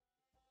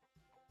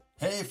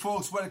Hey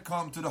folks,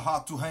 welcome to the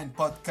Heart to Hand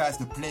podcast,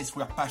 the place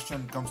where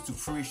passion comes to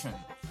fruition.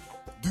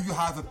 Do you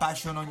have a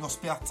passion on your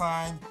spare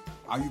time?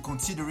 Are you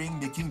considering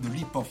making the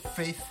leap of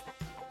faith?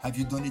 Have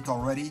you done it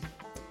already?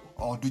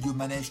 Or do you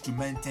manage to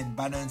maintain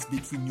balance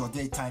between your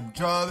daytime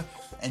job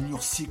and your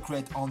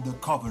secret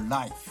undercover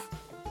life?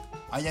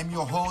 I am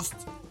your host,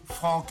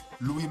 Frank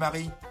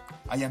Louis-Marie.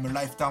 I am a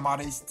lifetime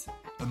artist,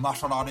 a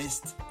martial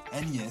artist,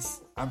 and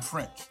yes, I'm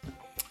French.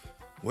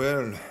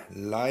 Well,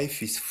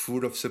 life is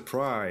full of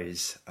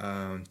surprise.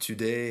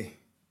 Today,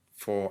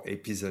 for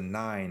episode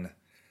 9,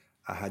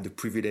 I had the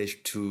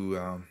privilege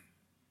to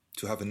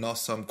have an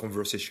awesome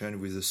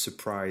conversation with a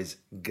surprise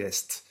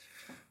guest.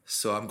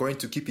 So I'm going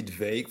to keep it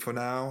vague for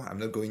now. I'm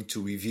not going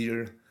to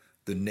reveal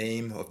the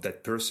name of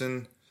that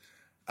person.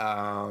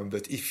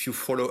 But if you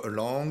follow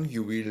along,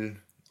 you will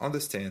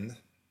understand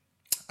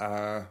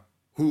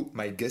who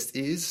my guest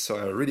is. So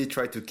I really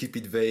try to keep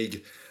it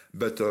vague.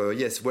 But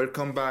yes,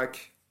 welcome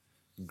back.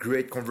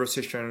 Great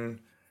conversation,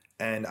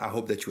 and I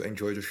hope that you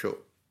enjoy the show.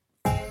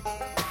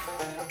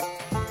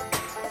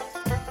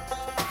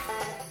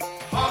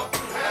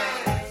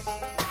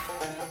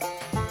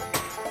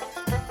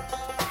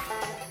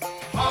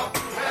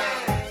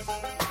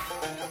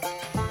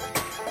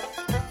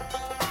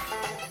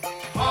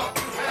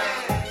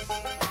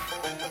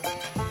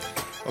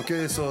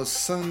 Okay, so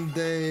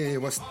Sunday,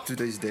 what's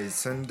today's date?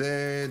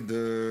 Sunday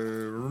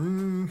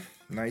the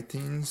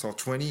 19th or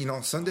 20,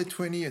 Sunday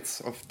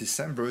 20th of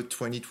December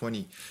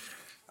 2020.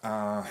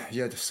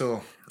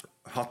 So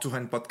Heart to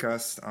Hand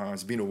podcast,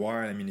 it's been a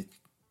while. I mean, it's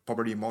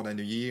probably more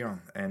than a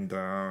year, and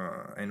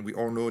we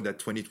all know that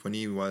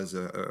 2020 was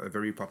a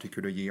very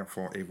particular year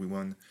for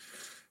everyone.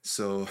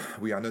 So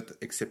we are not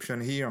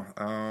exception here.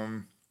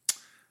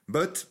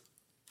 But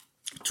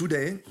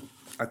today,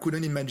 I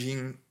couldn't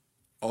imagine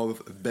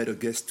of a better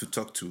guest to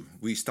talk to.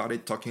 We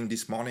started talking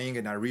this morning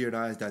and I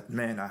realized that,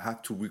 man, I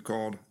have to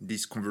record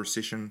this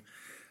conversation.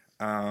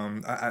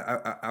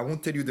 I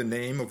won't tell you the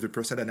name of the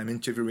person that I'm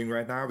interviewing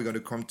right now. We're going to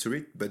come to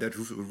it, but I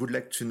would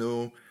like to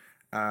know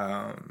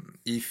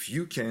if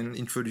you can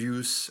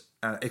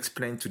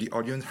explain to the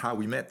audience how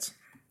we met.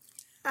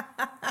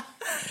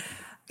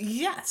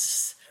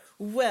 Yes.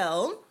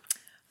 Well,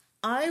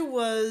 I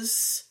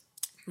was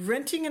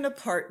renting an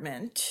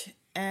apartment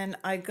and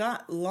I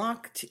got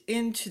locked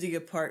into the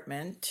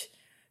apartment,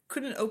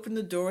 couldn't open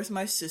the door with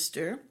my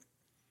sister,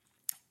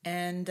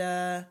 and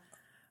I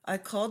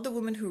called the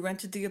woman who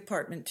rented the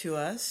apartment to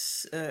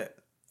us.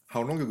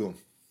 How long ago?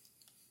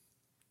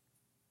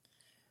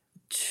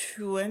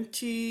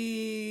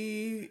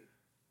 23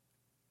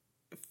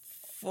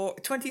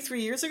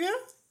 years ago?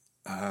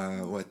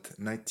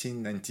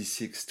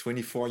 1996,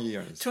 24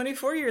 years.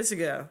 24 years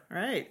ago,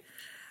 right.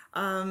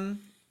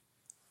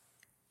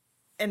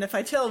 And if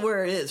I tell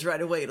where it is right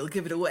away, it'll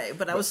give it away.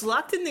 But I was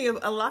locked in an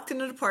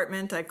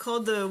apartment. I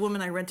called the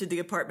woman I rented the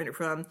apartment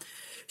from.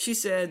 She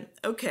said,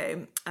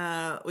 "Okay,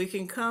 we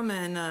can come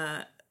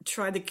and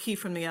try the key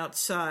from the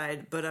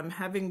outside, but I'm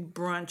having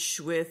brunch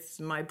with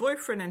my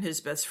boyfriend and his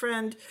best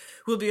friend.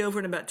 We'll be over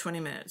in about 20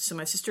 minutes." So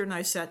my sister and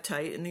I sat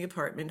tight in the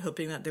apartment,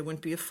 hoping that there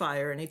wouldn't be a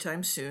fire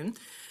anytime soon.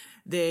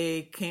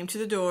 They came to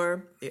the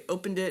door, they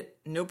opened it,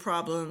 no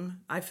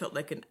problem. I felt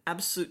like an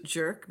absolute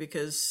jerk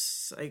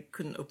because I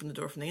couldn't open the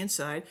door from the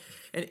inside.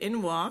 And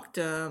in walked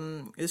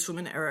this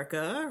woman,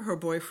 Erica, her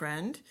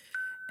boyfriend,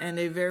 and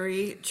a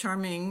very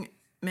charming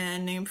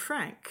man named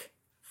Frank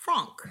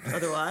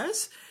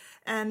otherwise.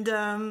 And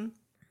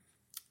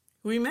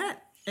we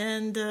met,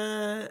 and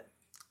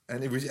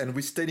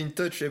we stayed in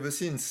touch ever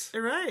since.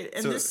 Right,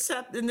 and this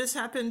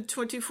happened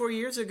 24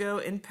 years ago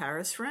in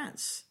Paris,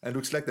 France. And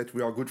looks like that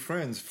we are good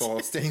friends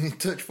for staying in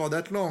touch for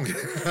that long.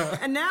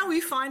 And now we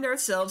find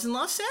ourselves in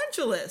Los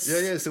Angeles.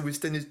 Yeah. So we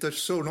stayed in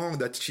touch so long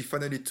that she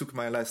finally took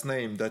my last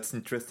name. That's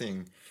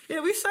interesting.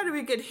 Yeah, we thought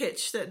we'd get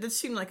hitched. That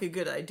seemed like a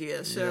good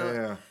idea.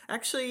 So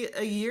actually,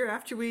 a year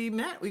after we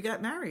met, we got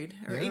married,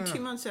 or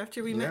 18 months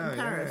after we met in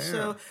Paris.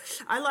 So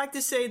I like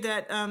to say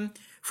that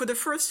for the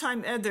first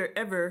time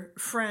ever,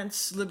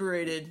 France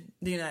liberated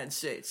the United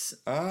States.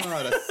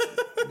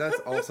 That's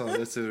awesome.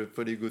 That's a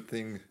pretty good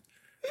thing.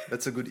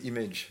 That's a good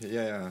image.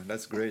 Yeah,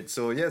 that's great.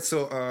 So yes,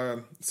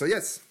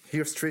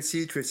 here's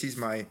Tracy. Tracy's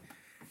my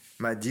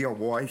dear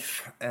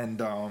wife, and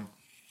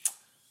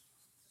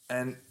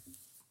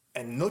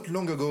not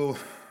long ago,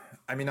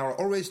 I mean, I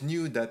always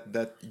knew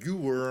that you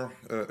were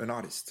an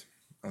artist.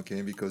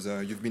 Okay, because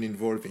you've been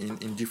involved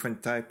in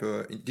different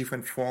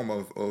form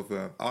of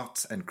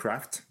art and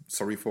craft.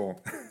 Sorry for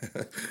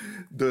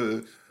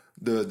the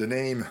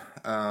name,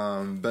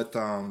 but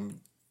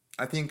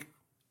I think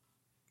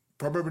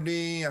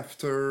probably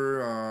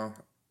after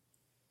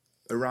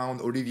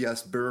around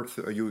Olivia's birth,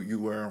 you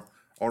were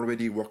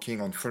already working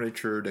on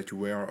furniture that you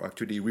were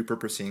actually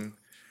repurposing,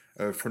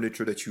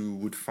 furniture that you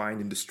would find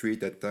in the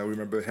street. That I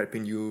remember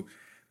helping you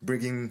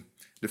bringing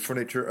the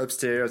furniture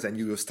upstairs, and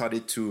you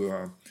started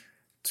to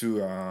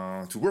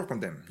work on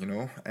them,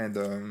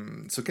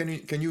 And so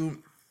can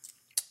you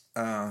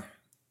tell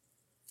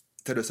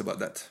us about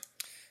that?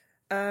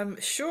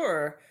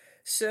 Sure.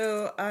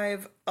 So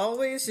I've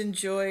always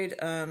enjoyed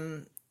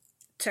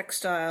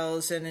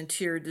textiles and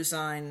interior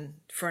design,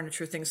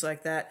 furniture, things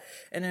like that.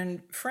 And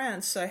in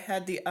France, I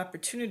had the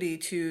opportunity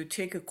to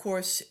take a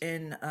course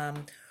in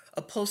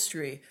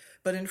upholstery.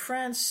 But in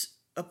France,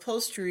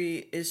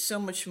 upholstery is so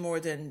much more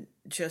than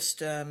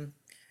just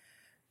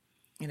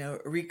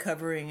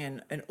recovering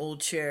an old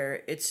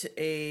chair. It's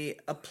a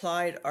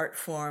applied art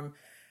form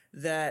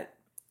that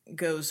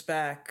goes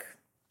back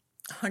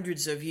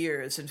hundreds of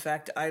years. In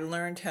fact, I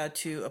learned how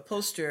to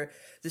upholster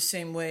the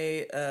same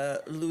way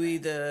Louis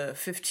the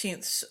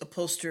 15th's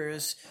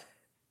upholsterers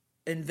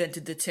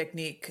invented the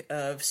technique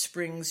of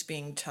springs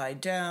being tied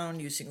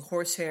down using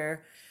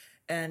horsehair.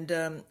 And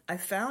I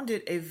found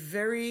it a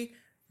very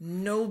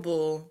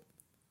noble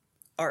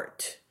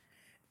art.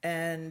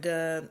 And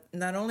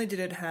not only did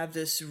it have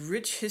this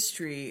rich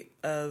history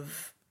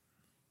of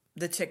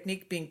the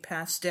technique being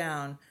passed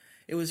down,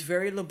 it was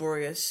very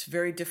laborious,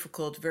 very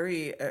difficult,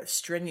 very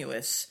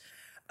strenuous.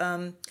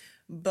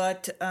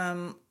 But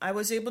I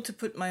was able to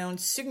put my own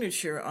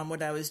signature on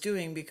what I was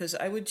doing because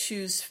I would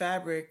choose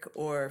fabric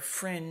or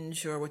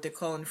fringe or what they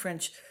call in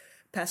French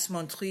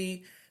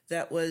passementerie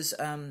that was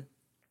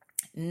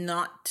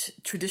not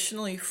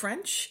traditionally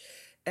French.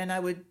 And I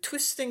would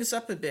twist things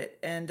up a bit.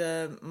 And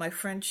my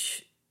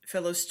French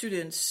fellow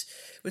students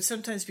would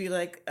sometimes be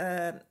like,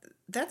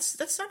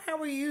 that's not how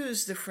we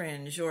use the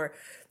fringe, or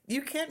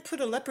you can't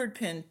put a leopard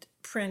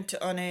print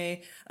on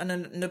a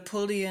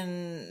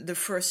Napoleon the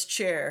First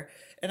chair.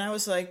 And I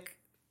was like,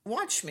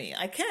 watch me,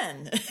 I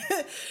can.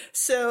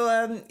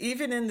 So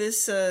even in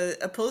this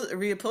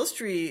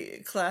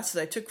reupholstery class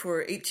that I took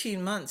for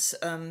 18 months,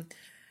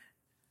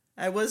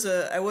 I was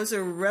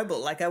a rebel.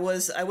 Like I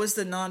was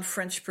the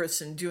non-French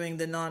person doing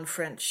the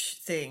non-French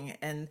thing,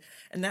 and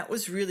that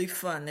was really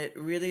fun. It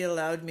really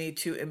allowed me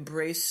to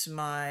embrace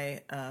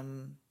my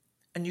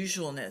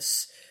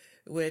unusualness,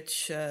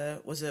 which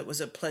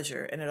was a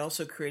pleasure, and it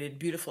also created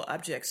beautiful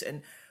objects.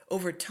 And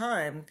over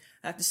time,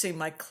 I have to say,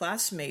 my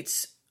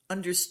classmates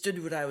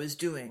understood what I was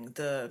doing,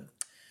 the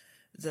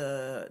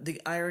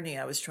irony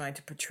I was trying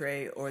to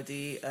portray, or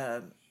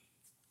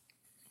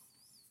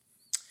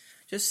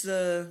just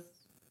the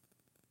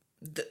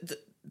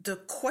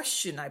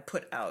question I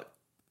put out.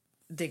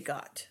 They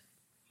got.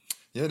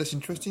 Yeah, that's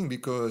interesting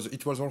because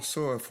it was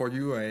also for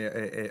you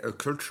a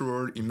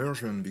cultural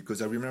immersion,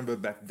 because I remember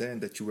back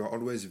then that you were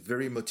always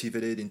very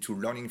motivated into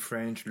learning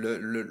French,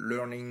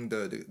 learning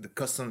the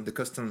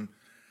custom,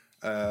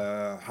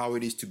 how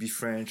it is to be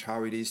French,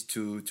 how it is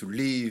to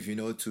live,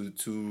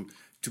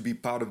 to be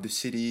part of the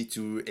city,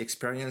 to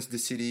experience the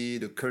city,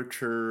 the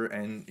culture,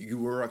 and you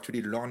were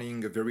actually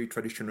learning a very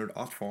traditional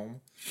art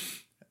form.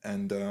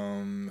 And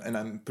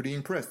I'm pretty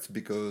impressed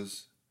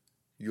because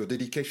your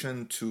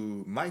dedication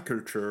to my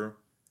culture,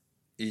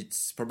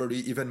 it's probably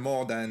even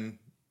more than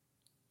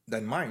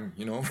mine,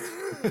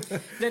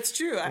 That's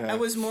true. I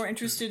was more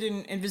interested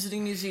in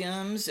visiting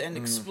museums and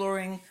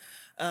exploring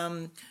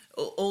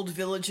old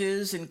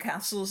villages and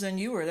castles than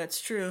you were.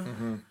 That's true.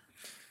 Mm-hmm.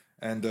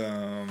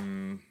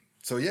 And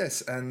so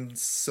yes, and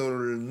so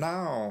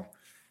now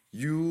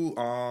you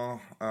are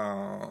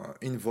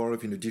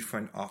involved in a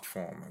different art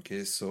form.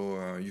 Okay,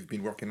 so you've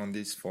been working on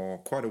this for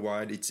quite a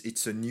while.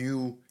 It's a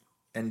new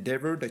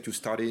endeavor that you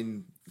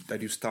started.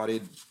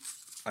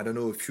 I don't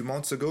know, a few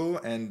months ago.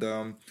 And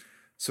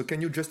so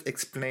can you just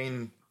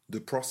explain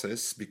the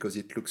process, because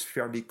it looks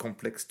fairly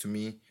complex to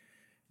me.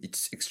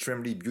 It's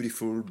extremely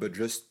beautiful, but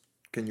just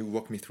can you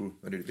walk me through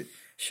a little bit?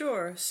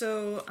 Sure.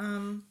 So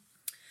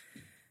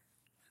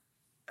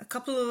a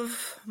couple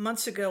of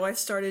months ago, I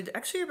started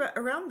actually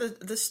around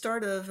the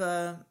start of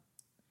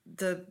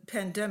the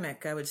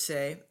pandemic, I would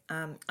say.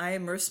 I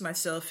immersed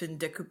myself in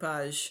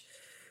découpage,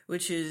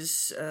 which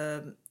is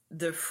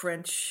the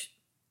French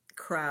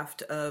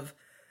craft of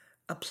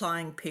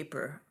applying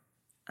paper,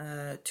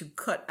 to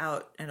cut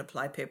out and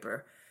apply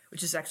paper,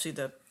 which is actually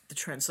the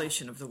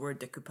translation of the word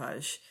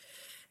découpage.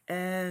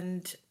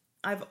 And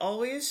I've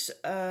always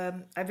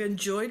I've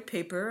enjoyed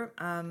paper.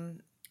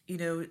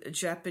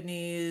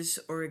 Japanese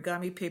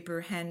origami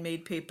paper,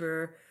 handmade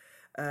paper.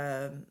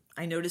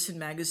 I notice in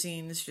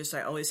magazines,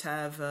 I always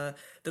have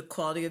the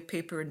quality of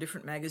paper in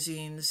different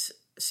magazines.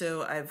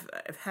 So I've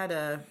had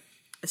a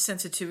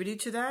sensitivity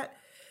to that.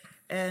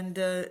 And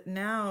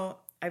now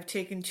I've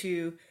taken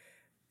to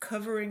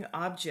covering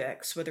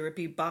objects, whether it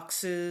be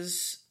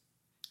boxes,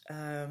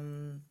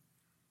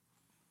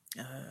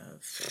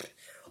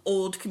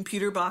 old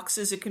computer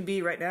boxes. It can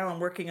be, right now I'm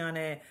working on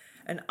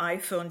an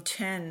iPhone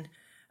 10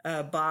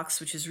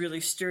 box, which is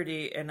really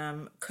sturdy, and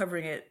I'm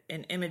covering it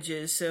in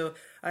images. So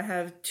I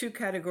have two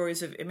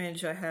categories of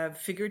image. I have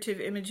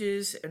figurative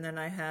images, and then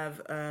I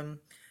have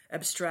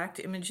abstract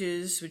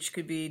images, which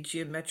could be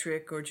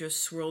geometric or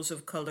just swirls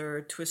of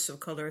color, twists of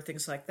color,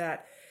 things like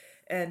that.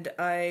 And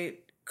I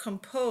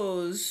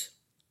compose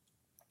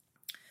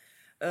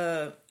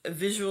a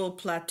visual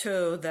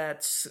plateau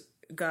that's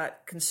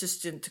got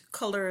consistent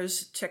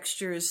colors,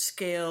 textures,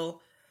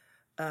 scale.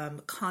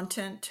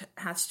 Content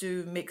has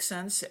to make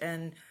sense,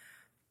 and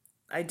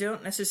I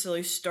don't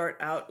necessarily start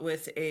out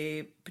with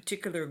a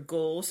particular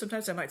goal.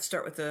 Sometimes I might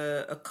start with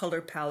a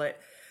color palette,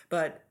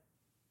 but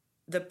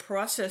the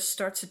process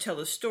starts to tell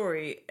a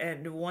story.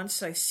 And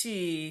once I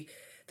see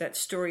that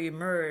story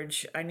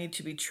emerge, I need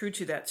to be true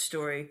to that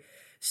story.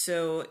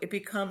 So it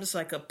becomes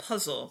like a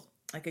puzzle,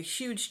 like a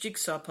huge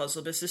jigsaw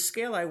puzzle. Because the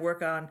scale I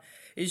work on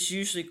is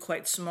usually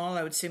quite small.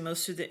 I would say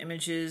most of the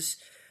images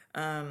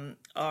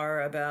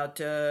are about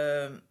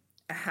a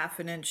half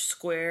an inch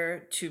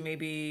square to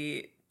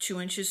maybe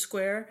 2 inches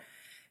square.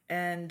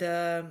 And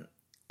I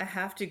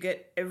have to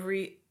get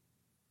every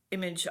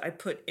image I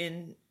put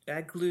in,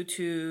 I glue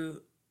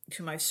to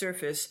my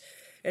surface,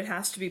 it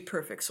has to be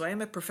perfect. So I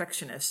am a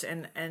perfectionist.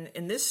 And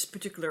in this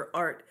particular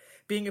art,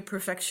 being a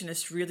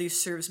perfectionist really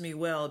serves me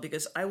well,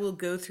 because I will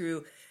go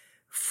through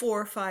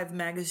 4 or 5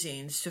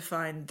 magazines to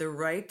find the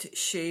right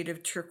shade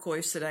of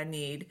turquoise that I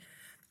need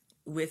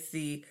with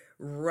the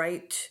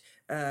right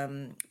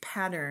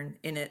pattern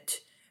in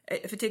it.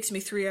 If it takes me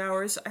 3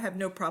 hours, I have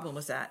no problem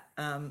with that.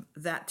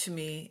 That to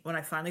me, when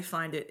I finally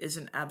find it, is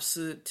an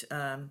absolute,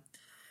 a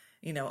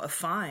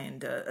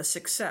find, a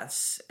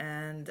success.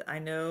 And I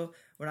know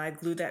when I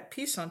glue that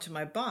piece onto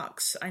my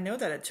box, I know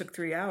that it took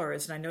 3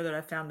 hours, and I know that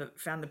I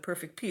found the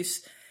perfect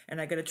piece, and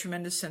I get a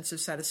tremendous sense of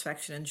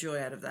satisfaction and joy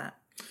out of that.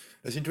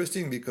 It's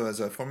interesting because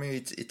for me,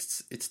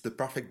 it's the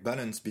perfect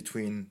balance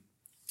between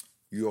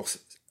your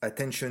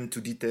attention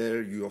to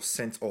detail, your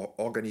sense of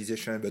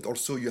organization, but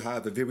also you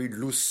have a very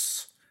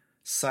loose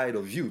side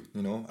of you,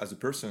 as a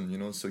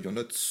person, so you're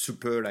not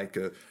super like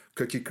a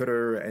cookie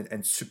cutter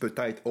and super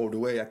tight all the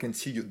way. I can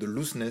see the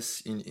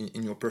looseness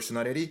in your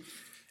personality,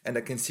 and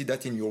I can see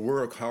that in your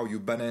work, how you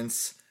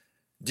balance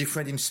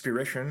different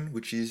inspiration,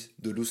 which is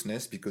the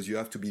looseness, because you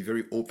have to be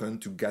very open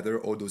to gather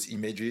all those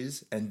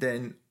images, and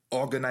then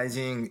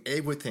organizing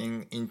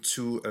everything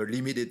into a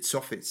limited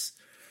surface.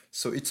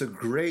 So it's a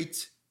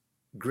great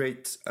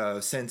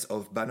sense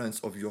of balance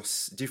of your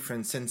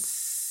different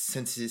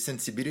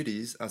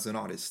sensibilities as an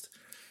artist.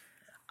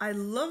 I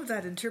love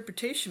that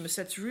interpretation, because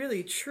that's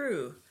really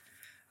true.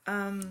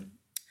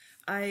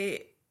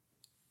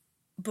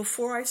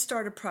 Before I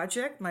start a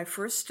project, my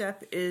first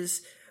step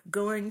is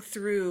going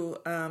through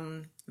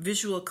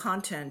visual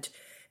content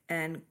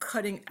and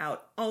cutting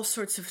out all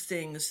sorts of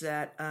things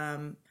that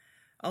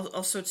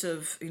all sorts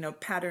of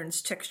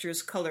patterns,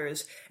 textures,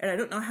 colors, and I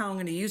don't know how I'm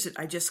going to use it.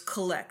 I just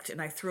collect, and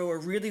I throw a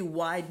really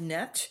wide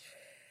net.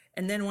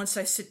 And then once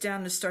I sit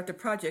down to start the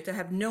project, I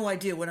have no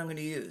idea what I'm going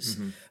to use.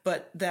 Mm-hmm.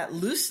 But that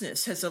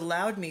looseness has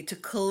allowed me to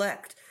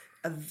collect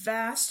a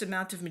vast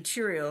amount of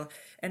material.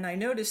 And I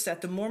noticed that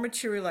the more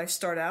material I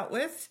start out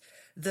with,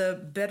 the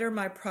better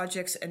my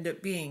projects end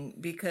up being,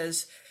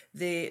 because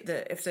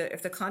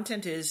if the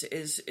content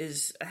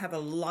is I have a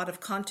lot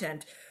of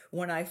content,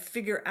 when I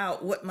figure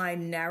out what my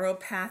narrow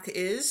path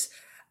is,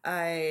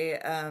 I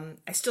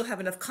still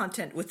have enough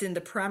content within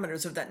the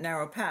parameters of that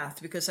narrow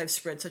path, because I've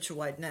spread such a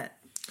wide net.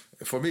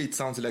 For me, it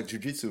sounds like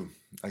jiu-jitsu,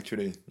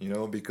 actually,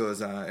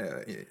 because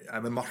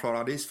I'm a martial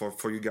artist.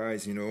 For you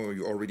guys,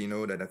 you already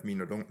know that I've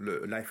been a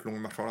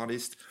lifelong martial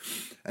artist.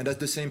 And that's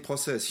the same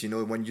process,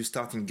 when you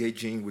start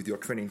engaging with your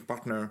training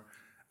partner,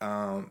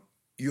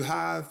 you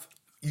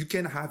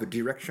can have a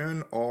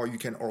direction, or you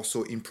can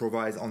also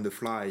improvise on the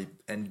fly.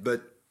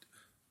 But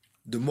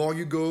the more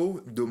you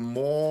go, the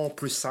more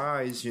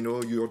precise,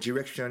 your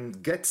direction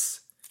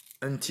gets,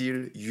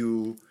 until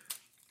you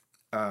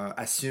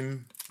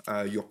assume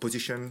your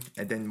position,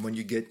 and then when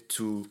you get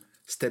to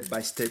step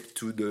by step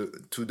to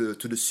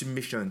the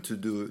submission, to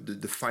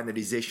the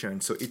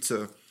finalization. So it's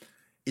a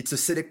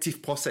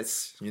selective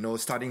process,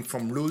 starting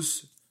from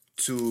loose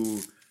to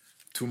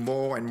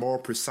more and more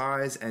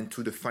precise, and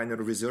to the final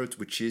result,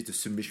 which is the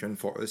submission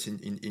for us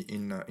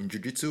in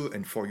jiu-jitsu,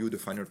 and for you the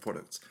final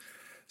product.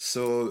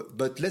 So,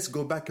 but let's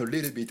go back a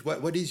little bit.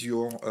 What is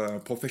your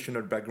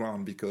professional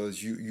background?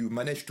 Because you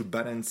managed to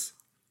balance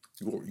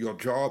your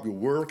job, your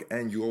work,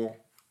 and your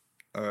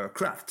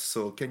craft.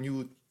 So can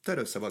you tell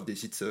us about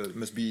this? It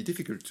must be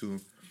difficult to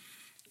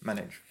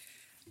manage.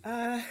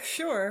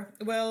 Sure.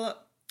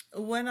 Well,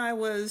 when I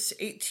was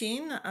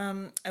 18,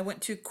 I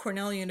went to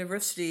Cornell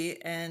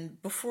University,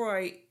 and before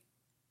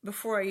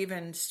I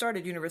even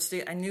started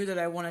university, I knew that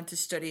I wanted to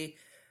study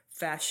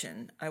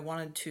fashion. I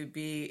wanted to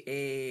be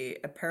a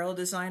apparel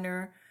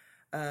designer,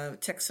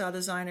 textile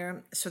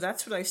designer. So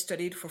that's what I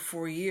studied for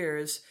 4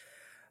 years.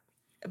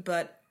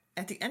 But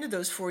at the end of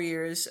those 4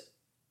 years,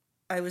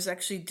 I was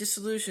actually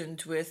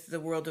disillusioned with the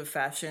world of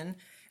fashion,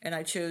 and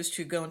I chose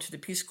to go into the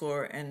Peace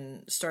Corps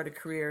and start a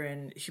career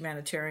in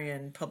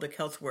humanitarian public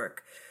health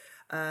work.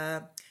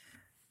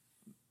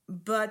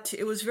 But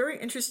it was very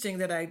interesting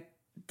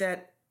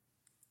that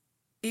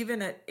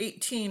even at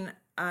 18,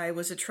 I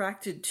was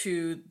attracted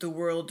to the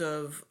world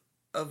of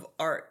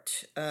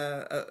art,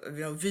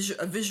 a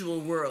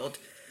visual world.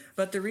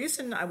 But the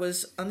reason I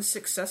was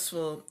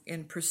unsuccessful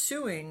in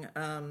pursuing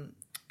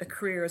a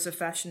career as a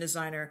fashion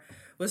designer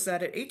was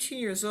that at 18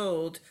 years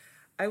old,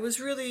 I was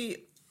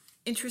really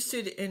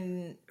interested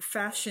in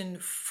fashion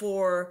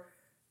for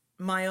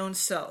my own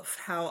self,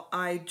 how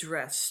I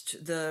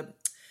dressed, the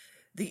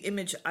the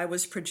image I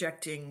was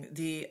projecting,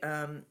 the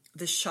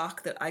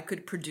shock that I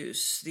could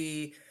produce,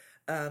 the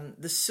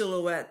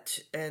silhouette,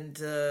 and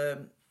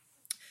the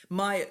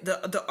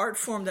art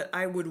form that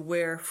I would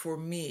wear for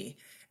me.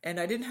 And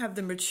I didn't have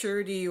the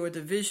maturity or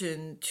the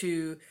vision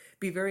to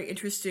be very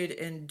interested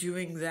in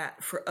doing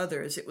that for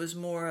others. It was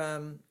more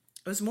on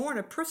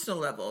a personal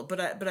level,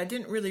 but I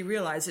didn't really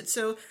realize it.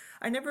 So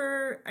I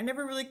never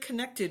really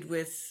connected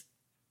with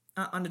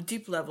on a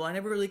deep level. I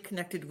never really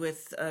connected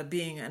with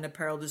being an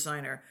apparel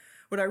designer.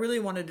 What I really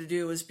wanted to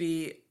do was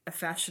be a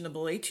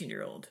fashionable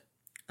 18-year-old.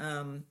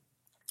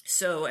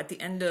 So at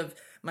the end of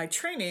my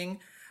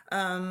training,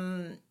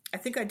 I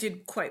think I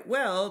did quite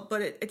well,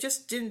 but it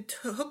just didn't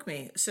hook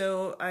me.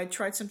 So I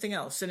tried something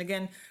else. And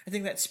again, I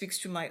think that speaks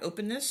to my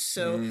openness.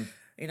 So,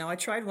 I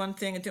tried one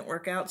thing, it didn't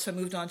work out. So I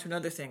moved on to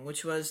another thing,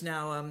 which was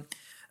now,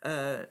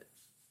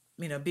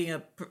 being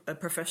a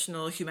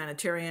professional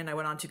humanitarian. I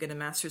went on to get a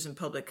master's in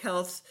public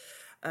health.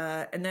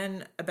 And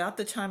then about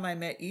the time I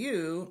met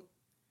you,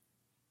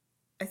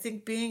 I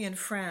think being in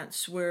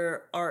France,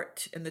 where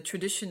art and the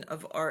tradition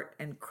of art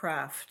and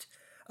craft,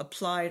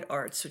 applied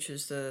arts, which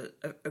is a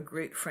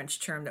great French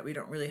term that we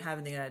don't really have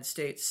in the United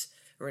States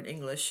or in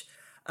English,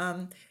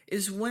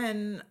 is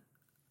when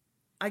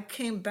I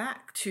came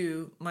back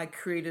to my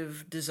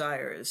creative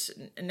desires.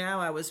 And now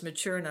I was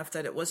mature enough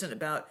that it wasn't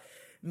about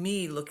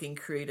me looking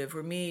creative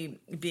or me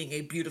being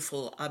a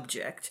beautiful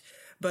object,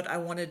 but I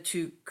wanted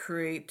to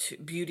create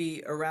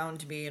beauty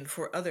around me and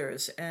for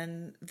others.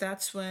 And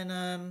that's when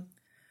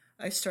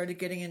I started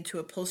getting into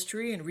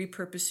upholstery and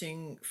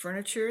repurposing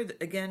furniture,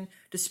 again,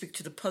 to speak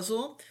to the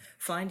puzzle,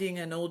 finding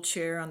an old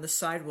chair on the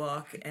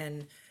sidewalk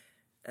and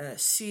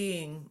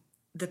seeing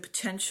the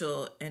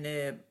potential in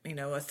a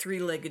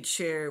three-legged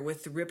chair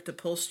with ripped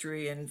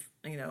upholstery and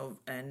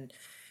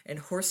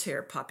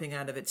horsehair popping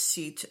out of its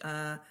seat.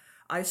 I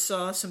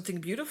saw something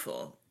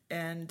beautiful,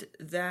 and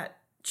that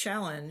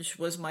challenge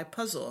was my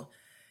puzzle,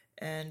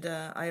 and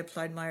I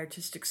applied my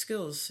artistic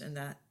skills in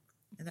that,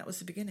 and that was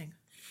the beginning.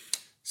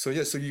 So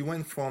you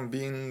went from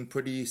being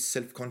pretty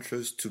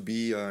self-conscious to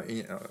be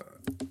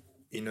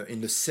in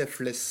a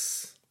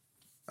selfless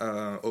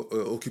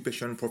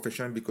occupation,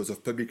 profession because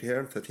of public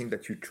health. I think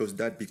that you chose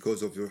that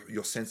because of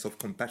your sense of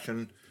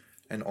compassion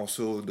and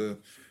also the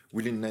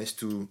willingness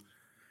to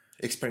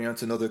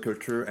experience another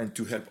culture and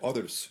to help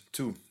others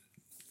too.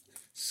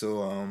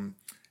 So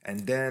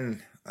and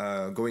then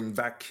going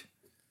back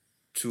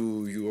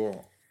to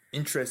your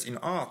interest in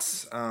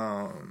arts.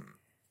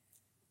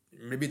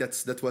 Maybe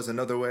that was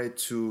another way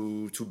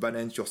to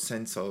balance your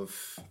sense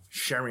of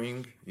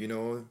sharing,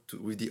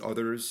 with the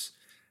others,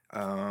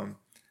 and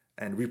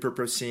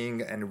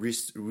repurposing and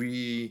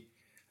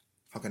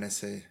how can I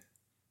say?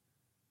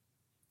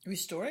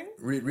 Restoring?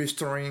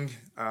 Restoring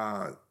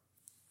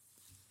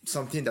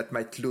something that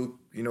might look,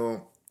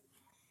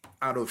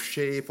 out of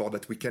shape or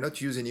that we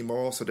cannot use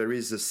anymore. So there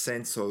is a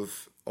sense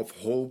of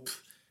hope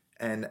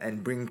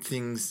and bring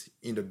things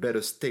in a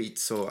better state.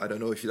 So I don't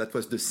know if that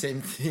was the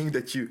same thing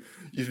that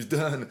you've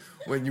done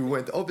when you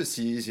went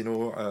overseas,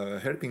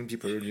 helping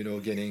people,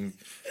 getting...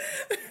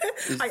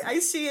 I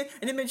see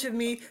an image of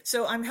me.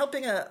 So I'm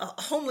helping a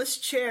homeless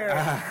chair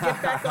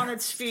get back on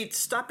its feet,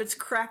 stop its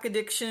crack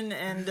addiction,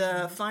 and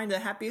find a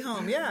happy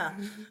home. Yeah.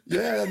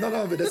 Yeah,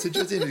 no, but that's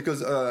interesting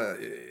because,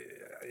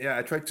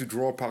 I try to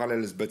draw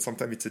parallels, but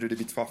sometimes it's a little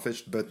bit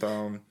far-fetched. But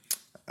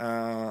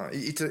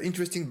it's an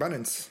interesting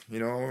balance,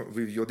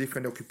 with your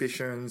different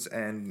occupations,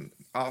 and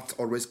art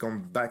always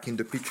come back in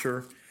the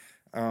picture.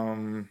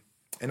 And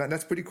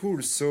that's pretty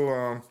cool.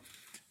 So...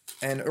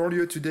 and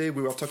earlier today we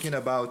were talking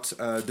about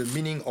the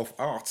meaning of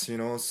art,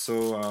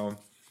 So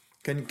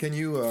can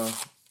you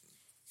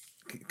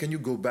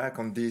go back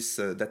on this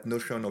that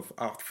notion of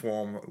art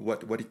form,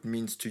 what it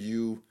means to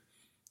you,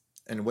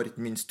 and what it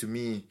means to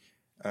me?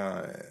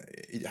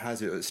 It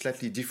has a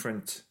slightly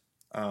different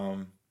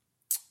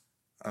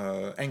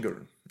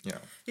angle. Yeah.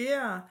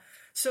 Yeah.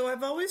 So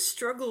I've always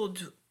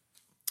struggled.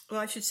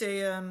 Well, I should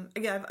say,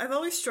 I've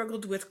always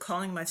struggled with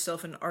calling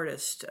myself an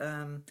artist.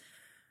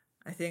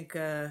 I think.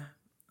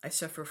 I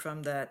suffer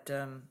from that,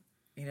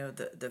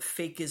 the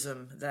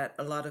fakeism that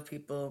a lot of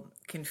people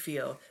can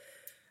feel.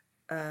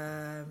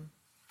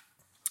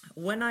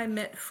 When I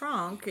met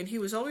Franck, and he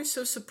was always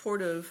so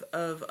supportive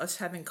of us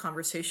having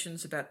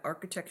conversations about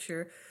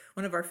architecture,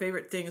 one of our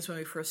favorite things when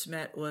we first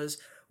met was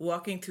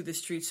walking through the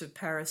streets of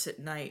Paris at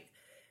night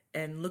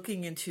and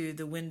looking into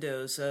the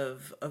windows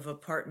of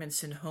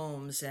apartments and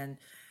homes and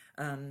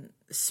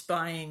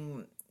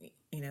spying,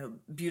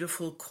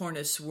 beautiful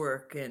cornice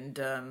work and...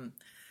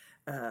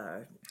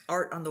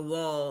 art on the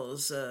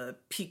walls,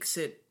 peaks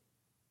at,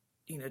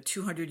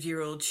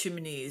 200-year-old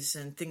chimneys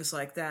and things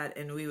like that.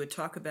 And we would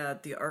talk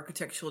about the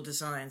architectural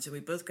designs, and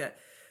we both got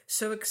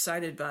so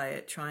excited by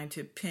it, trying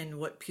to pin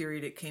what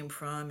period it came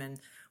from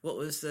and what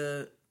was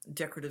the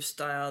decorative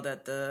style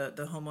that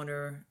the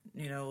homeowner,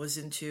 was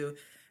into.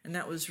 And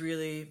that was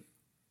really,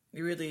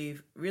 really,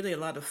 really a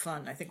lot of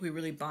fun. I think we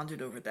really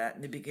bonded over that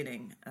in the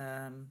beginning.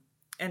 And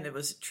it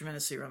was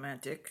tremendously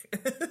romantic,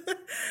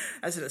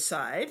 as an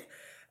aside.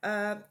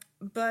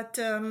 but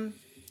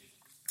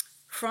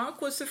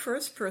Franck was the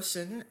first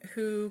person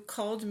who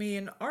called me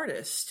an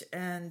artist,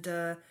 and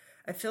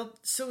I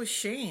felt so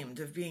ashamed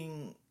of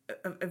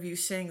you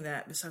saying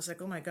that, because I was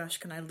like, oh my gosh,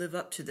 can I live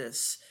up to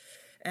this?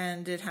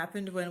 And it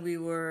happened when we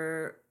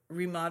were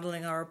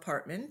remodeling our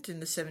apartment in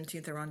the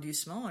 17th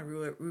arrondissement on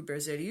Rue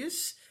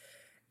Berzelius.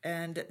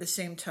 And at the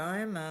same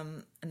time,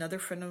 another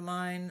friend of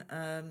mine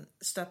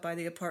stopped by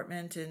the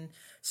apartment and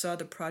saw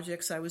the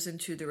projects I was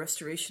into, the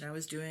restoration I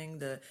was doing,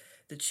 the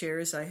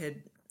chairs I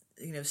had,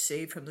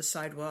 saved from the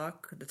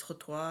sidewalk, the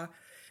trottoir,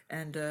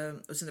 and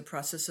was in the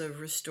process of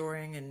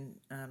restoring. And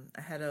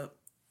I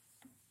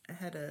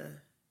had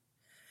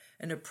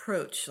an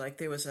approach, like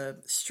there was a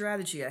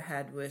strategy I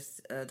had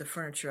with the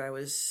furniture I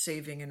was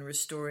saving and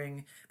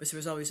restoring, but there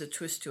was always a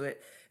twist to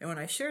it. And when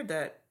I shared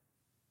that,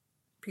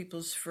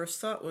 people's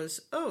first thought was,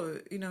 oh,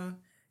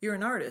 you're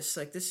an artist.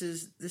 Like this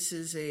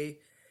is a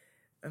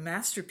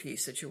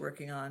masterpiece that you're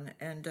working on.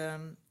 And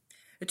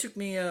it took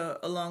me a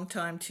long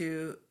time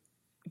to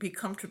be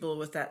comfortable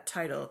with that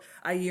title.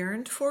 I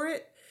yearned for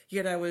it,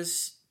 yet I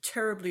was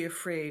terribly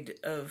afraid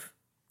of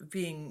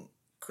being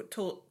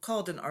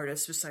called an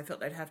artist, because I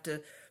felt I'd have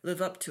to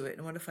live up to it.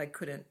 And what if I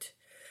couldn't?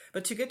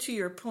 But to get to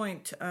your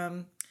point,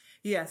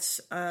 yes,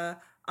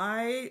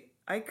 I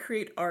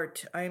create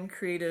art. I am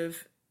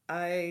creative.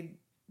 I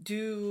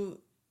do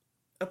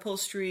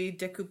upholstery,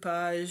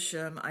 decoupage.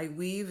 I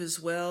weave as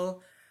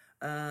well.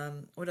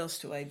 What else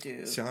do I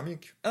do?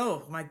 Ceramic.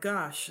 Oh my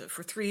gosh!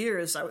 For 3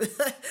 years,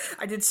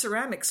 I did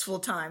ceramics full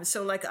time.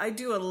 So I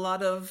do a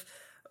lot of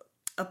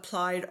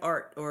applied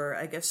art, or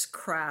I guess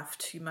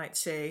craft, you might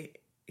say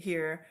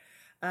here,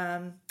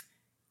 and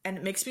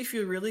it makes me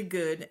feel really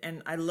good,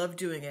 and I love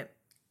doing it.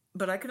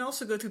 But I can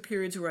also go through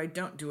periods where I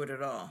don't do it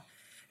at all,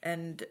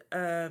 and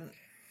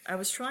I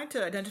was trying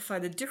to identify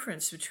the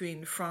difference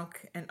between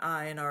Franck and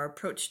I in our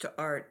approach to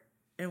art,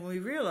 and we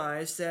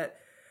realized that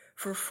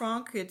for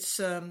Franck, it's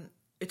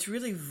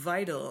really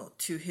vital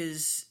to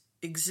his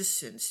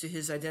existence, to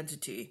his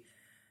identity,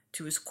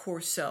 to his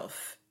core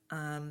self.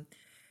 And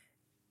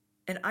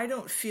I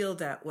don't feel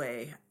that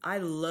way. I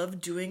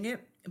love doing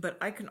it, but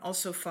I can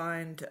also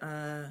find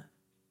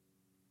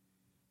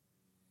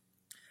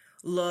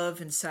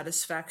love and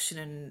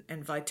satisfaction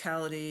and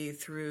vitality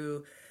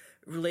through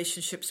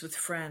relationships with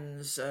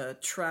friends,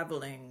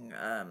 traveling,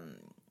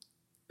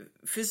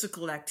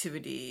 physical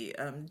activity,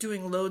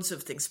 doing loads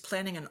of things,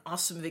 planning an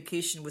awesome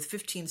vacation with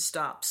 15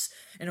 stops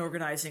and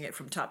organizing it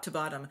from top to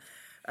bottom.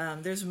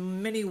 There's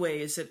many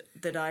ways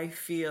that I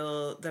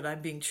feel that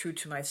I'm being true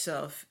to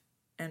myself.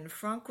 And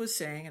Franck was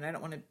saying, and I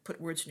don't want to put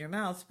words in your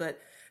mouth, but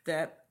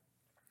that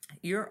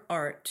your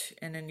art,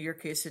 and in your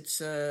case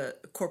it's a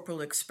corporal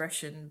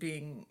expression,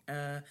 being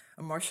a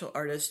martial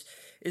artist,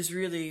 is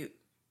really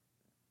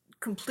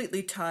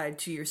completely tied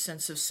to your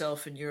sense of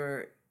self and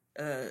your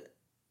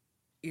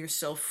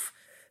self,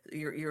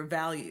 your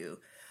value,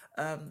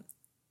 and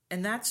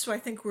that's why I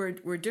think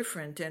we're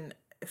different. And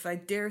if I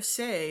dare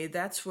say,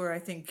 that's where I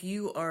think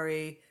you are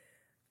a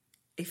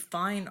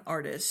fine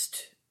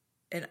artist,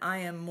 and I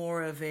am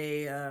more of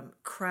a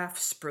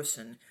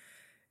craftsperson,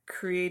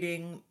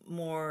 creating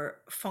more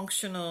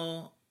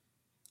functional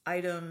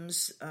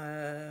items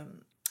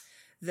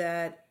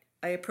that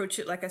I approach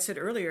it, like I said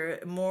earlier,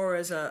 more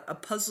as a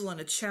puzzle and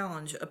a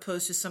challenge,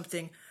 opposed to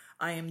something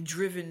I am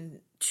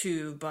driven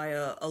to by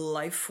a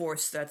life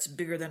force that's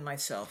bigger than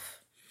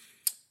myself.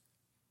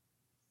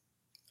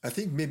 I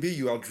think maybe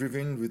you are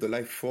driven with a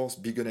life force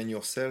bigger than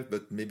yourself,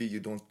 but maybe you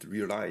don't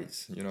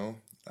realize,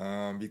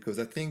 because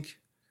I think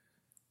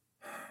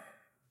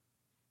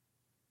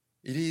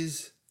it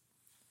is.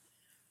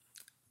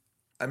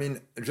 I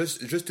mean,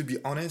 just to be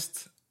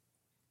honest,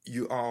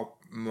 you are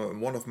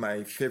one of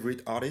my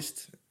favorite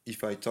artists.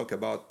 If I talk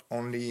about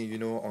only,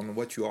 on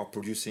what you are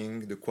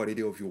producing, the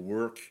quality of your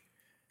work,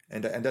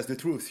 and that's the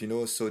truth,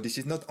 So this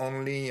is not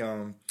only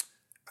a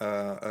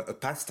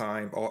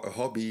pastime or a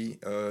hobby.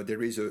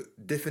 There is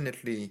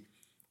definitely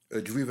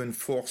a driven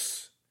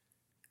force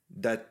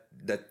that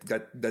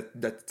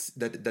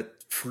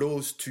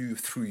flows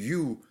through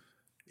you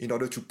in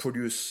order to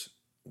produce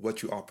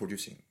what you are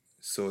producing.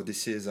 So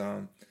this is,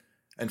 and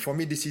for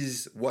me, this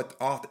is what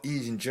art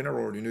is in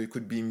general. It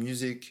could be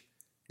music,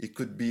 it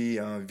could be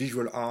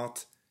visual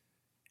art.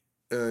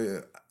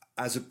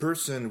 As a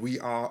person, we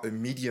are a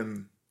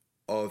medium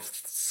of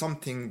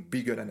something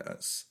bigger than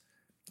us.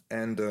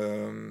 And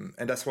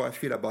that's what I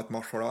feel about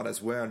martial art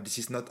as well. This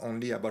is not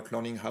only about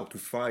learning how to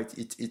fight.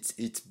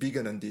 It's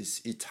bigger than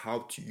this. It's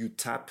how you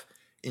tap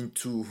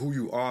into who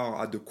you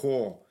are at the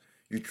core.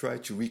 You try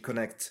to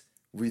reconnect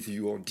with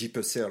your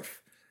deeper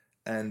self.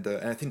 And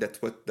I think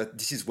that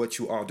this is what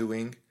you are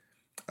doing.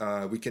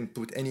 We can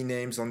put any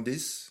names on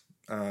this,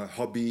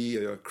 hobby,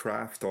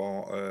 craft,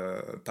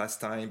 or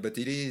pastime, but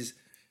it is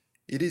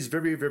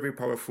very, very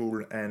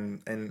powerful.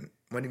 And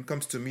when it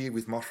comes to me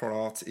with martial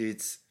arts,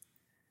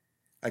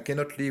 I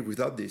cannot live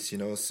without this,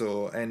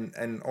 So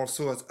and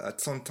also at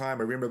some time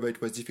I remember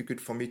it was difficult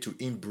for me to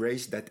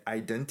embrace that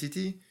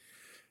identity,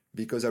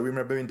 Because I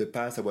remember in the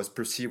past I was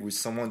perceived with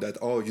someone that,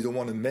 oh, you don't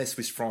want to mess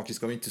with Frank, he's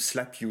going to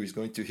slap you, he's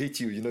going to hit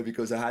you,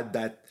 because I had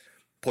that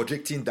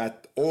projecting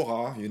that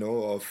aura,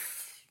 of,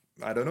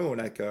 I don't know,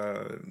 like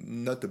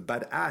not a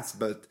badass,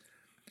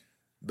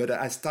 but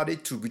I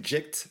started to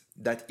reject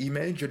that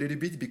image a little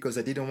bit because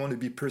I didn't want to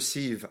be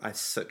perceived as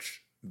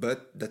such.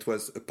 But that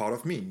was a part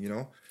of me,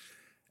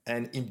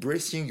 And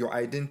embracing your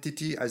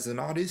identity as an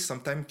artist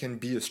sometimes can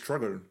be a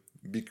struggle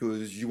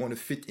because you want to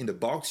fit in the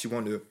box, you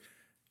want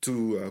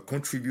to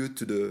contribute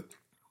to the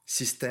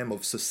system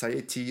of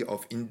society,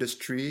 of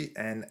industry,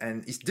 and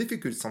it's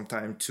difficult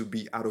sometimes to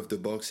be out of the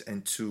box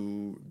and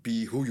to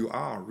be who you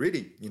are,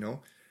 really,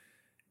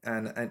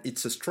 and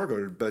it's a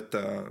struggle. But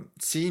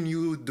seeing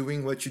you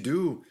doing what you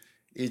do,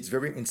 it's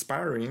very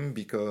inspiring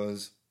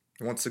because,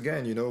 once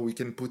again, we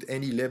can put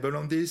any label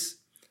on this,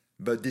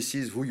 but this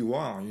is who you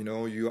are.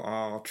 You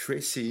are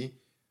Tracy,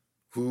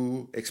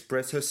 who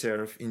express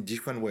herself in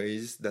different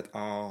ways that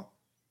are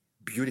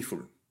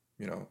beautiful.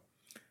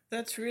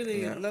 That's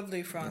really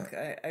lovely, Frank.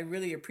 Yeah. I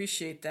really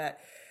appreciate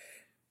that.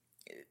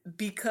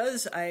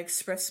 Because I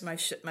express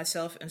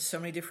myself in so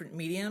many different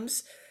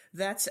mediums,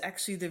 that's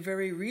actually the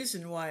very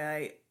reason why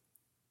I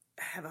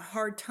have a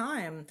hard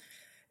time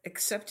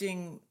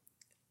accepting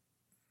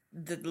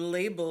the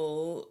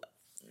label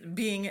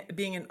being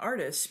an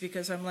artist,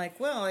 because I'm like,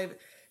 well,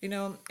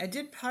 I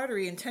did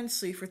pottery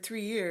intensely for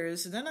 3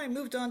 years, and then I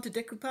moved on to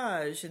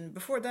decoupage, and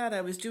before that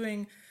I was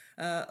doing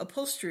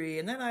upholstery,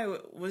 and then I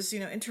was,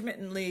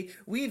 intermittently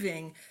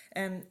weaving.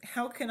 And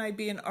how can I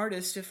be an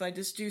artist if I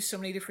just do so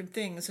many different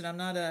things and I'm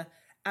not a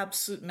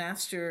absolute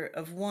master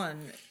of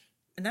one?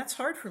 And that's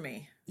hard for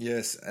me.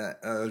 Yes,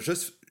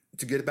 just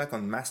to get back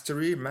on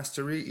mastery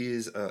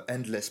is an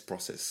endless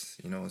process,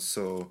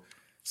 So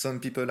some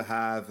people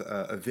have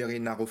a very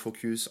narrow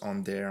focus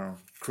on their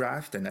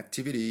craft and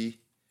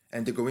activity,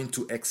 and they're going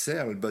to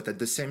excel, but at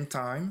the same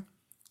time,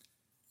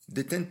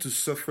 they tend to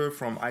suffer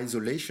from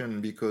isolation,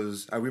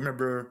 because I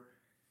remember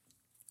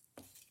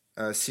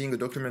seeing a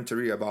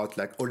documentary about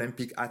like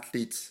Olympic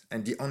athletes,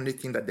 and the only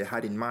thing that they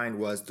had in mind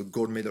was the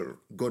gold medal,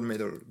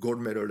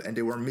 and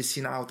they were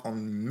missing out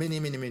on many,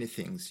 many, many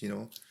things,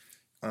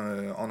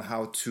 on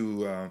how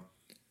to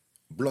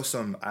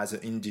blossom as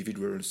an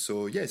individual.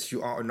 So yes,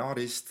 you are an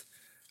artist,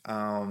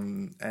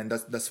 and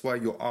that's why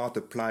your art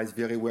applies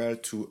very well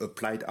to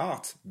applied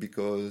art,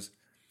 because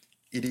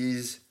it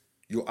is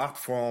your art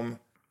form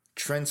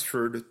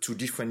transferred to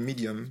different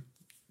medium,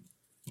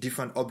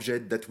 different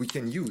object that we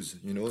can use,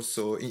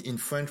 So in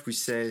French, we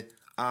say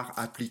art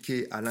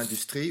appliqué à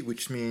l'industrie,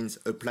 which means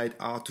applied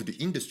art to the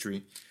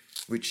industry,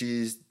 which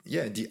is,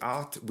 the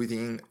art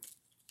within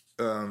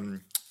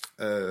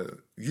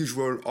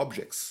usual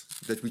objects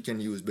that we can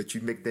use, but you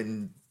make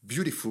them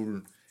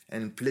beautiful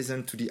and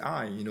pleasant to the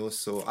eye,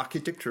 So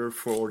architecture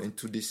fall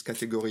into this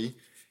category,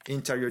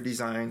 interior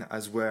design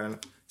as well,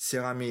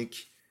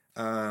 ceramic,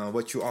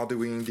 what you are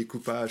doing,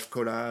 decoupage,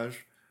 collage.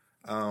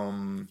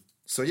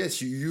 So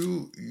yes,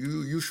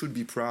 you should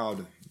be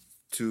proud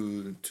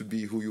to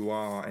be who you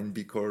are and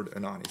be called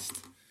an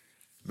artist.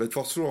 But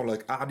for sure,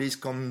 like, artist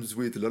comes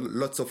with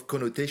lots of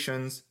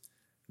connotations.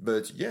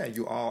 But yeah,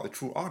 you are a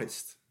true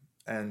artist,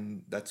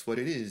 and that's what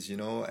it is,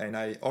 And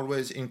I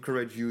always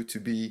encourage you to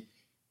be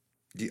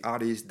the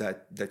artist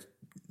that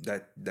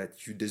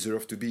you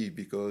deserve to be,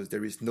 because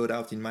there is no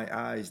doubt in my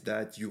eyes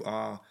that you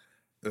are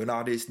an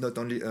artist, not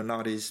only an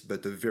artist,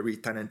 but a very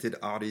talented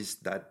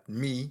artist that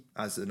me,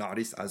 as an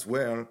artist as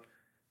well,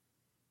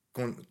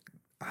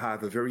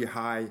 have a very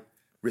high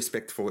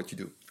respect for what you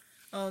do.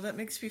 Oh, that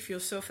makes me feel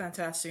so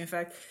fantastic. In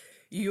fact,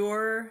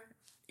 your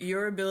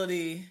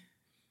ability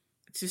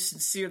to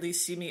sincerely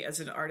see me as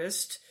an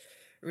artist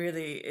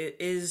really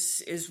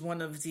is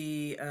one of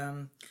the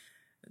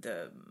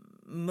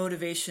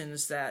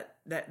motivations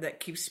that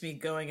keeps me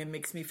going and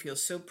makes me feel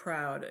so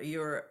proud.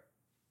 Your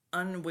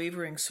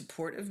unwavering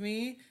support of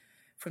me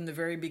from the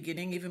very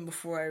beginning, even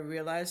before I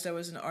realized I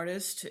was an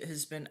artist,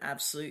 has been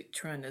absolutely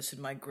tremendous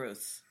in my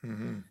growth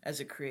as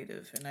a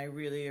creative, and I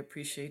really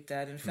appreciate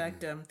that. In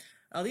fact,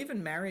 I'll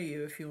even marry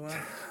you if you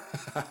want.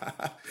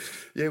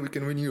 Yeah, we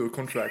can renew a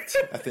contract,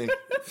 I think.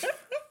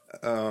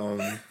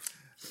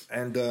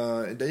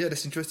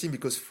 That's interesting,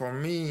 because for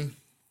me,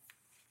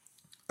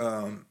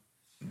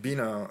 being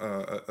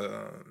an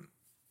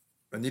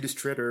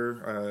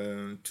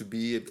illustrator, to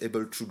be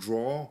able to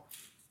draw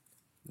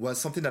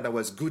was something that I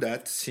was good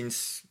at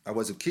since I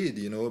was a kid,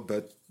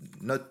 but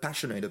not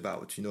passionate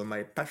about.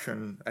 My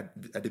passion at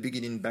the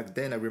beginning back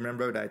then, I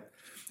remember that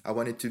I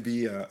wanted to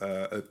be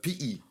a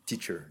PE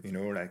teacher,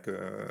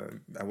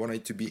 I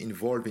wanted to be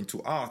involved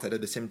into art, and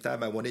at the same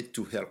time I wanted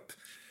to help.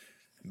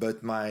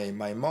 But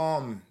my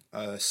mom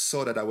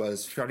saw that I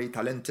was fairly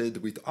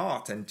talented with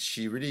art, and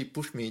she really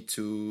pushed me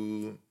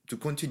to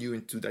continue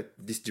into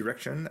this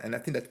direction. And I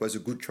think that was a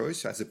good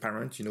choice as a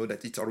parent,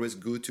 that it's always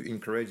good to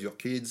encourage your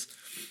kids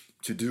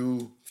to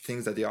do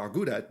things that they are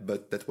good at,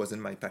 but that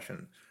wasn't my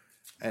passion.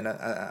 And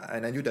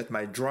I knew that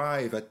my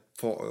drive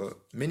for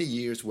many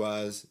years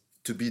was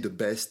to be the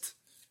best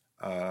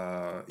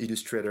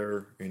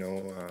illustrator,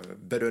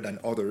 better than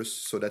others.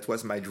 So that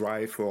was my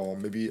drive for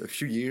maybe a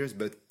few years,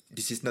 but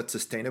this is not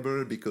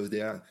sustainable because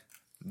there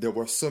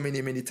were so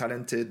many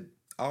talented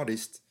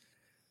artists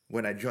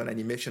when I joined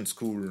animation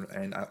school,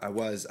 and I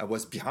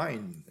was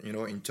behind,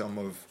 in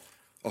terms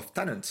of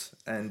talent.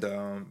 And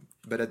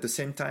but at the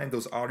same time,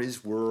 those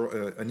artists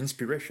were an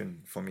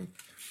inspiration for me.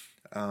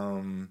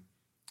 And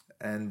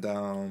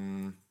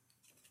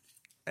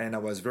I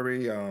was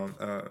very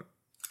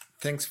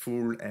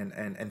thankful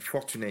and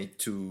fortunate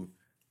to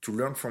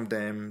learn from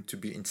them, to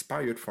be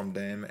inspired from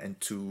them, and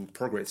to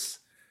progress.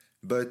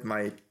 But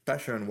my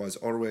passion was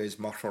always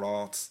martial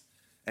arts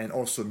and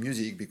also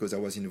music, because I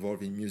was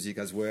involved in music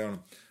as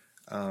well.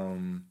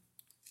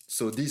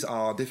 So these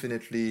are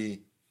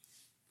definitely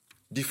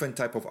different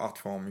type of art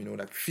form,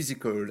 like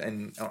physical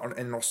and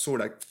also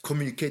like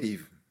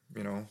communicative,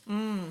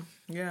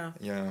 Yeah.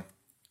 Yeah.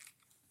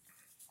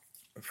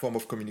 A form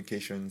of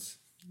communications.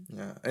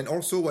 Yeah. And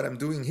also what I'm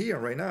doing here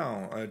right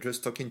now,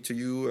 just talking to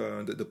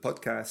you, the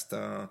podcast,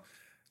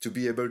 to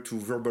be able to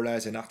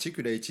verbalize and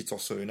articulate, it's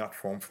also an art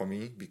form for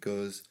me,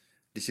 because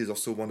this is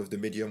also one of the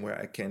medium where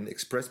I can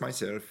express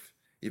myself,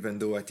 even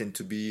though I tend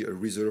to be a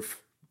reserved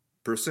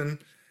person.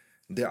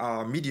 There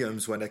are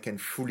mediums when I can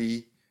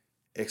fully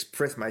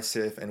express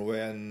myself and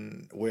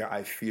where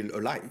I feel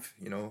alive,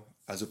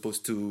 as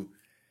opposed to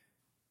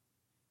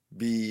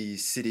be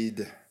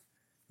seated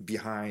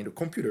behind a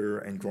computer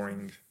and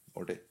drawing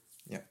all day.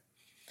 Yeah.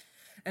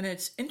 And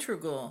it's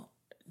integral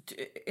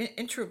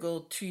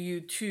to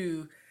you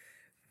too.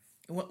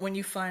 When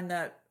you find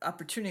that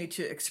opportunity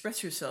to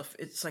express yourself,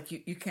 it's like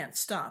you can't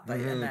stop. I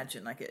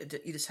imagine, like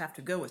you just have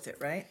to go with it,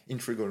 right?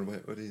 Integral.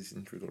 What is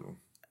integral?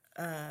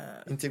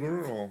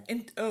 Integral or?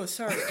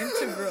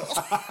 Integral.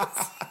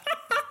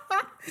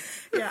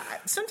 Yeah,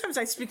 sometimes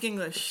I speak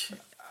English.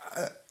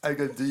 I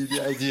got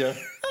the idea.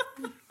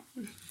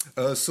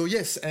 So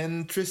yes,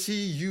 and Tracy,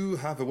 you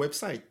have a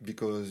website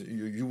because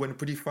you went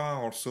pretty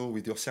far also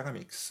with your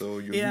ceramics. So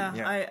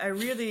I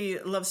really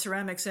love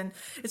ceramics, and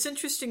it's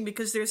interesting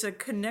because there's a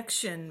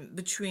connection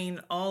between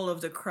all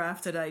of the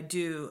craft that I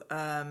do.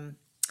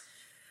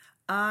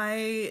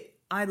 I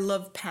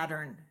love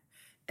pattern,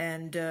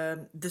 and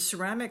the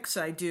ceramics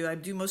I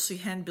do mostly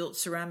hand-built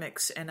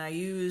ceramics, and I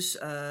use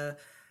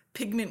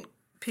pigment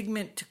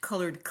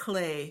colored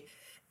clay.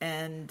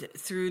 And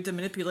through the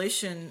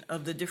manipulation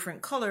of the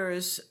different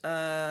colors,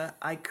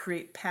 I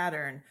create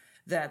pattern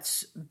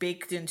that's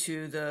baked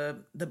into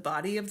the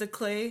body of the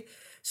clay.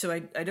 So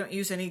I don't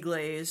use any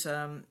glaze.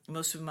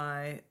 Most of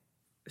my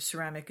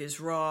ceramic is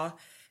raw.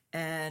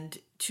 And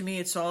to me,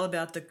 it's all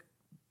about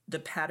the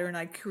pattern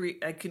I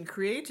can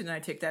create. And I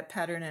take that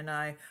pattern and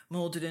I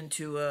mold it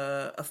into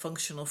a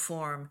functional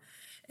form.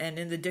 And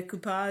in the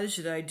decoupage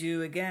that I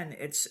do, again,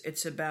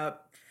 it's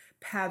about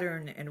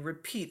pattern and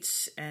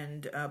repeats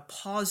and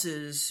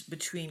pauses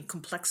between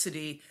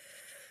complexity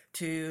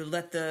to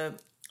let the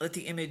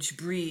image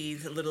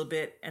breathe a little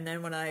bit. And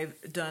then when I've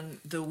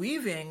done the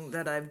weaving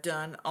that I've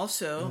done,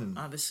 also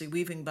obviously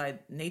weaving by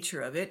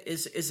nature of it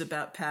is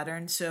about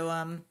pattern. So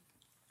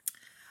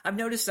I've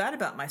noticed that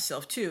about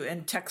myself too.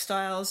 And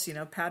textiles,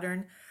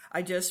 pattern.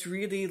 I just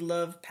really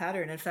love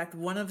pattern. In fact,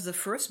 one of the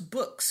first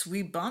books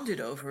we bonded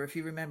over, if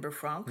you remember,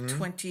 Franck,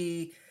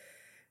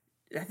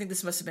 I think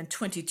this must have been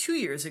 22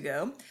 years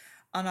ago,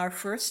 on our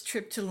first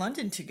trip to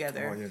London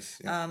together. Oh, yes.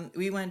 Yeah.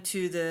 We went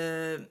to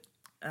the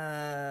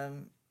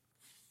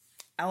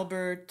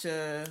Albert,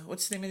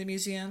 what's the name of the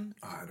museum?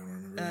 I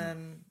don't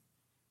remember.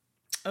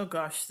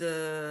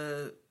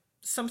 The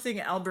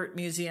something Albert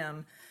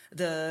Museum,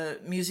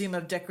 the Museum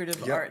of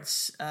Decorative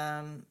Arts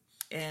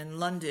in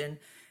London.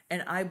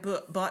 And I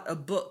bought a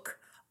book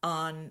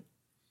on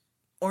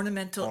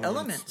ornamental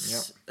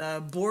elements,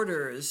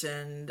 borders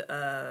and...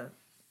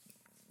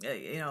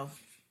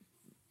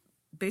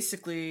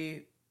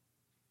 basically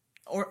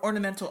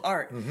ornamental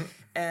art.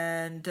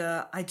 And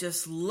I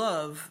just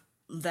love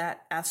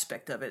that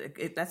aspect of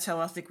it. That's how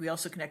I think we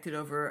also connected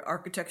over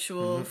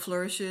architectural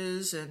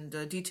flourishes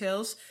and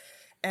details.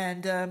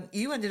 And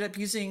you ended up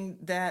using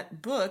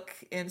that book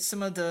in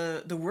some of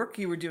the work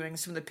you were doing,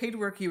 some of the paid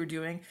work you were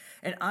doing.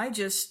 And I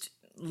just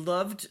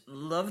loved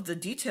the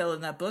detail in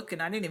that book,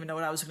 and I didn't even know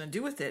what I was going to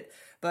do with it.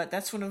 But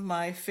that's one of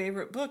my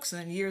favorite books.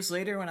 And then years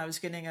later, when I was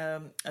getting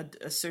a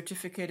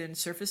certificate in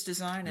surface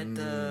design at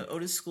the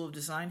Otis School of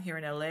Design here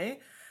in LA,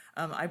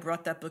 I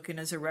brought that book in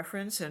as a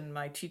reference, and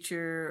my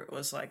teacher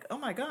was like, "Oh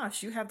my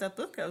gosh, you have that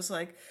book?" I was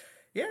like,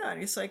 "Yeah."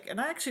 And he's like,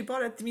 "And I actually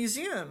bought it at the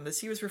museum,"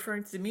 as he was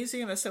referring to the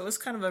museum. So it was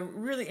kind of a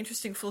really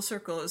interesting full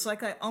circle. It was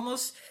like I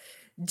almost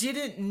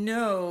didn't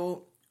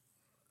know.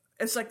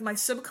 It's like my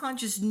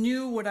subconscious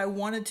knew what I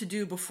wanted to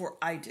do before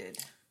I did.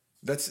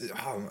 That's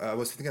how I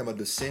was thinking about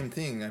the same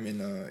thing. I mean,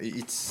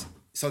 it's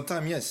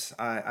sometimes, yes,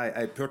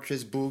 I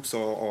purchase books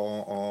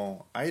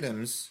or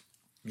items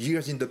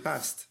years in the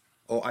past,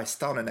 or I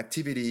start an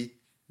activity,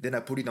 then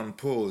I put it on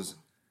pause,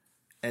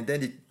 and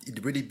then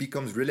it really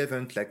becomes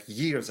relevant like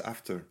years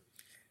after.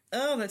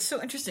 Oh, that's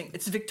so interesting.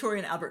 It's the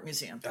Victoria and Albert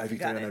Museum.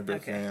 Victoria and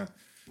Albert, okay. yeah.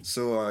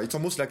 So it's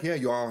almost like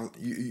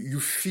you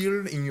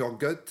feel in your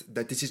gut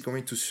that this is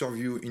going to serve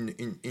you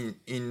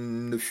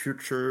in the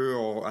future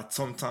or at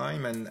some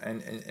time,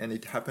 and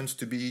it happens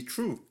to be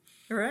true.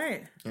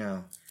 Right.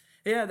 Yeah.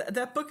 Yeah,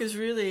 that book has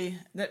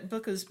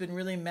been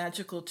really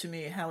magical to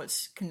me, how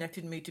it's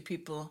connected me to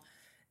people.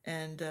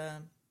 And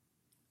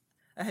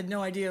I had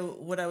no idea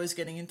what I was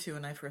getting into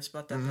when I first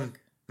bought that book.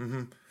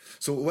 Mm-hmm.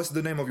 So what's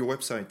the name of your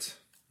website?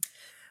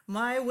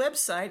 My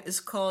website is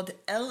called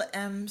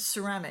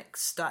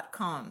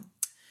lmceramics.com,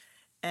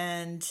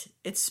 and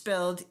it's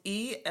spelled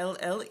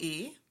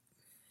ELLE,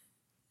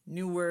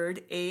 new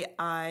word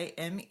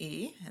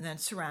AIME, and then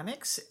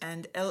ceramics,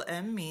 and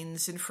LM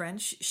means in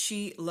French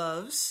she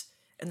loves,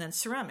 and then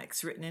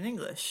ceramics written in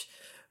English.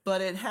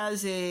 But it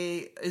has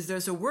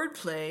there's a word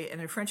play,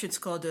 and in French it's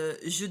called a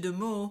jeu de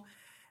mots,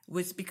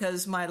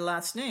 because our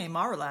last name,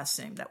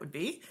 that would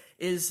be,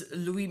 is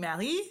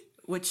Louis-Marie,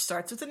 which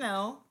starts with an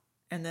L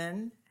and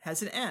then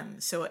has an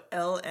M. So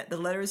the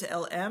letters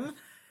LM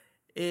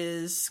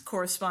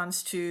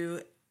corresponds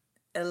to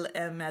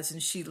LM as in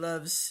she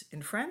loves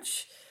in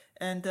French.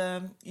 And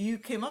you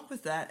came up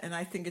with that, and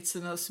I think it's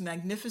the most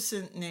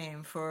magnificent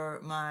name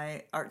for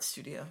my art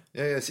studio.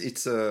 Yes,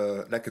 it's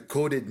like a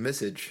coded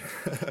message.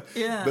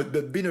 Yeah.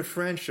 But being a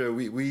French,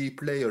 we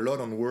play a lot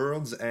on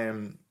words,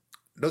 and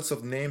lots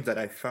of names that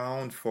I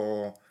found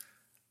for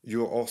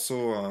you.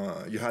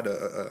 Also, you had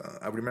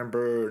I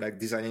remember like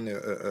designing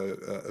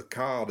a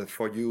card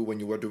for you when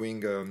you were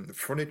doing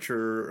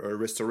furniture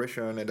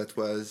restoration, and that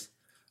was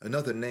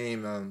another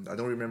name. I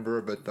don't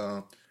remember, but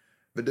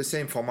the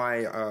same for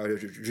my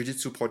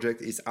jiu-jitsu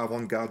project is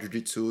avant-garde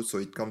jiu-jitsu, so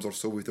it comes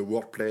also with the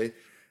wordplay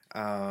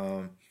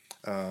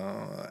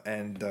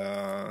and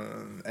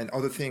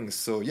other things.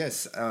 So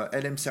yes,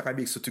 LM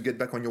Ceramics. So to get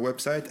back on your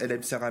website,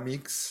 LM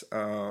Ceramics,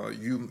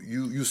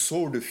 you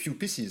sold a few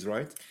pieces,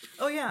 right?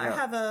 Oh yeah.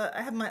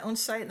 I have my own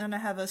site, and then I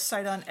have a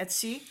site on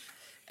Etsy,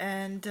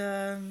 and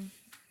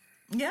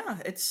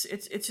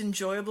it's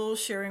enjoyable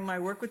sharing my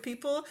work with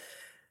people.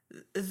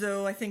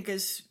 Though I think,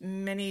 as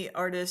many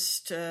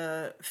artists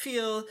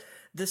feel,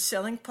 the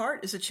selling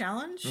part is a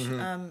challenge.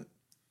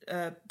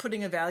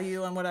 Putting a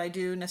value on what I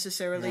do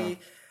necessarily.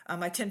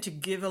 I tend to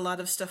give a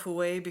lot of stuff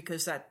away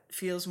because that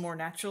feels more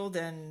natural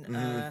than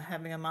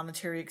having a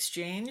monetary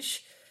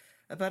exchange.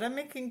 But I'm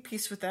making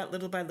peace with that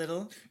little by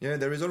little. Yeah,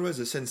 there is always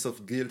a sense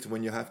of guilt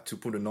when you have to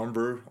put a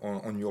number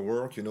on your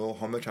work. You know,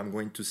 how much I'm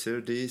going to sell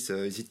this.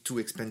 Is it too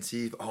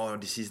expensive? Oh,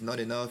 this is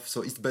not enough.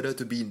 So it's better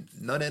to be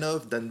not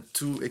enough than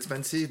too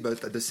expensive.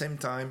 But at the same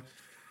time,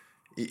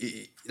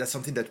 that's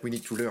something that we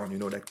need to learn. You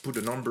know, like put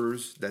the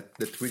numbers that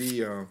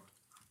really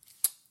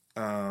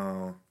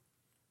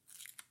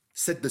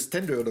set the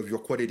standard of your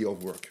quality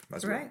of work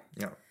as well. Right.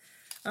 Yeah.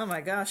 Oh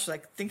my gosh,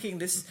 like thinking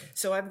this.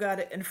 So I've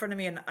got in front of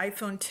me an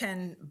iPhone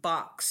 10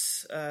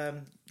 box,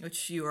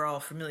 which you are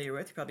all familiar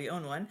with. You probably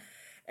own one.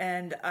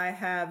 And I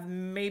have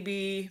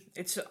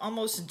it's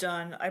almost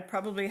done. I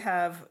probably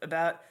have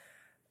about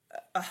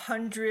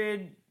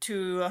 100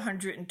 to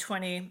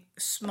 120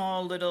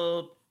 small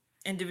little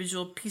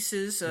individual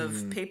pieces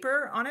of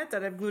paper on it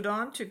that I've glued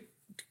on to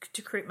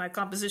create my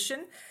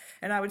composition.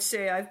 And I would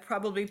say I've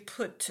probably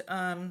put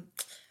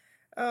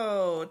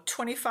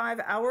 25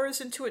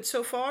 hours into it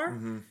so far.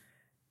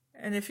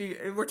 And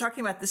we're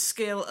talking about the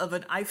scale of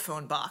an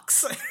iPhone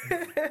box.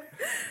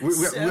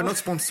 We're not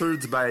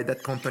sponsored by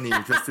that company,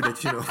 just to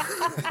let you know.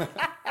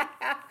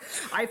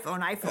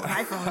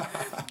 iPhone.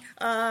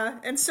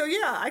 And so,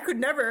 yeah, I could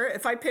never,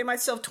 if I pay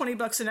myself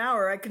 $20 an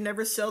hour, I could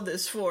never sell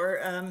this for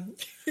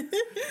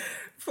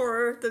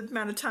for the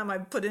amount of time I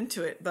put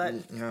into it. But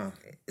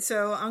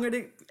so I'm going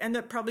to end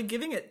up probably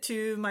giving it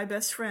to my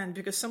best friend,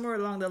 because somewhere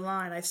along the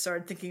line I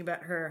started thinking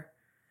about her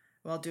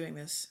while doing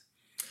this.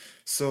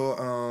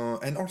 So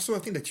and also I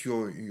think that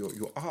your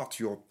art,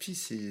 your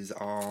pieces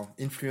are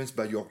influenced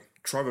by your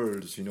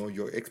travels, you know,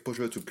 your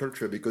exposure to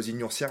culture, because in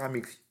your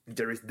ceramics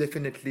there is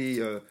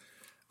definitely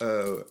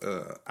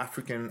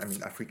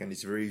African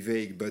is very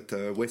vague, but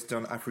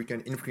Western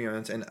African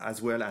influence, and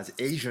as well as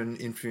Asian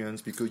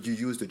influence, because you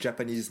use the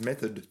Japanese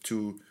method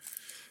to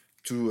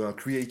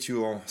create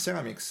your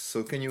ceramics.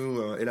 So can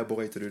you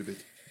elaborate a little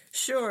bit?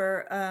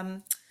 Sure.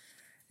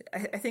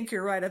 I think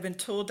you're right. I've been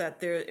told that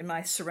there in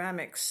my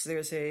ceramics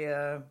there's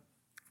a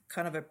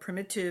kind of a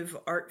primitive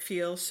art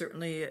feel,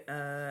 certainly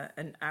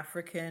an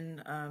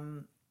African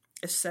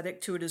aesthetic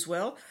to it as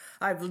well.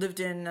 I've lived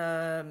in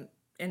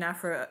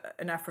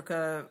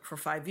Africa for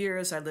 5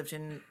 years. I lived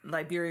in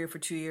Liberia for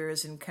 2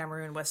 years, in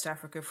Cameroon, West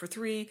Africa for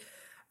 3.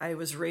 I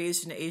was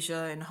raised in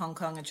Asia, in Hong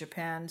Kong and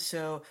Japan.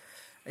 So,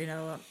 you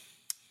know,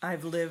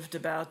 I've lived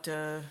about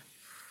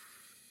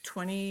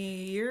 20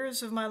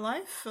 years of my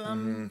life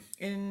in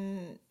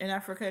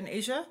Africa and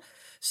Asia.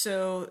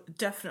 So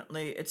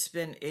definitely it's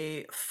been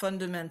a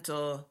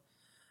fundamental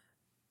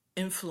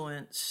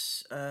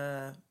influence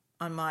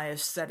on my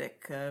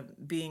aesthetic,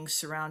 being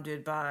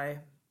surrounded by,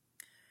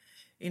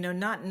 you know,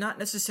 not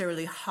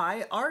necessarily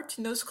high art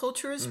in those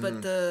cultures,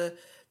 but the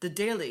the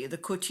daily, the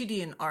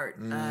quotidian art.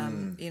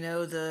 You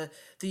know, the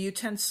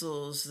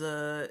utensils,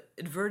 the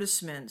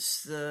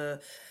advertisements, the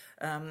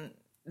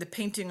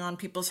painting on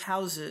people's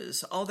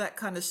houses, all that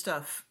kind of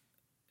stuff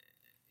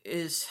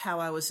is how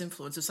I was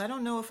influenced. So I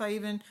don't know if I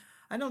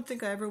don't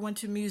think I ever went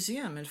to a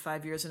museum in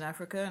 5 years in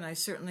Africa, and I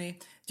certainly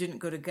didn't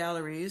go to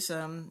galleries.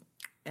 And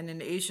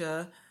in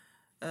Asia,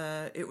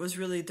 it was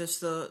really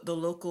just the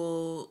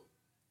local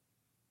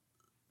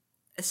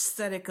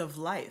aesthetic of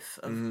life,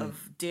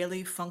 of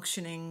daily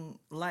functioning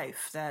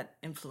life that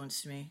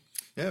influenced me.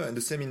 Yeah, and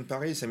the same in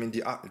Paris. I mean,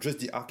 just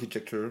the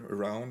architecture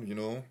around, you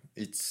know,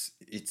 it's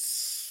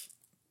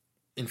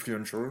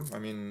influential. I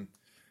mean,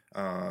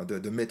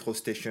 the metro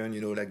station,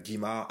 you know, like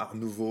Guimard, Art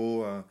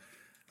Nouveau,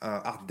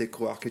 Art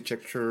Deco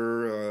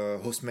architecture,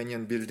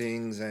 Haussmannian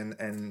buildings,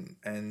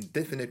 and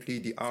definitely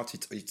the art.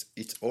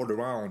 It's all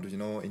around, you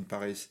know, in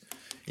Paris.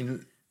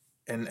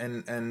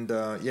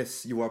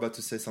 Yes, you were about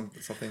to say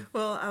something.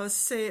 Well, I would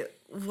say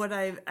what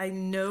I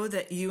know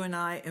that you and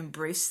I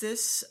embrace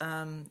this,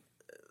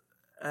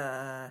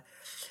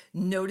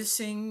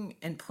 noticing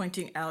and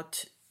pointing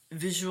out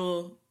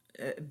visual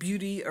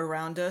beauty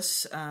around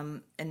us,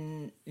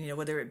 and you know,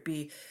 whether it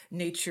be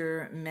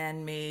nature,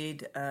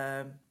 man-made,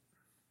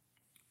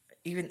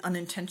 even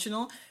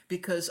unintentional,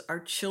 because our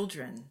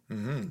children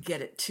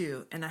get it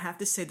too. And I have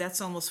to say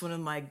that's almost one of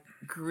my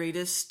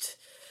greatest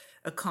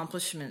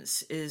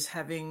accomplishments, is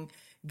having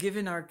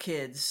given our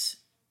kids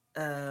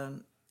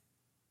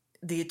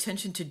the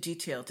attention to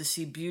detail, to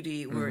see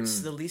beauty where it's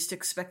the least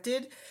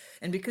expected.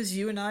 And because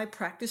you and I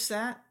practice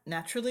that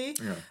naturally,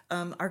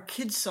 our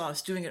kids saw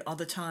us doing it all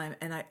the time.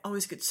 And I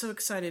always get so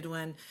excited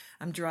when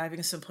I'm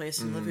driving someplace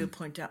and Olivia will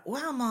point out,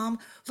 "Wow, Mom,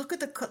 look at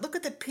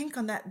the pink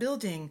on that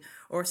building."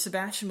 Or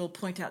Sebastian will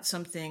point out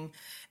something,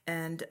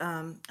 and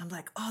I'm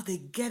like, "Oh, they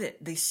get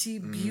it. They see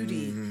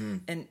beauty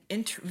and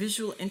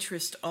visual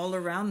interest all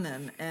around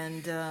them."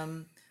 And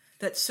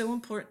that's so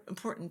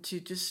important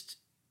to just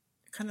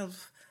kind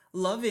of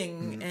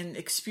loving and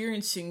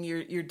experiencing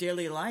your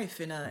daily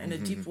life in a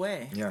deep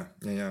way. Yeah.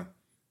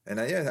 And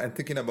I'm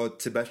thinking about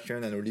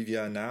Sebastian and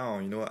Olivia now,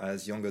 you know,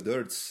 as young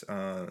adults.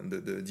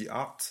 The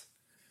art,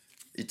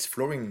 it's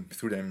flowing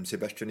through them.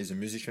 Sebastian is a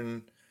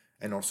musician,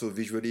 and also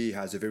visually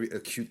has a very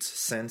acute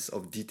sense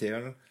of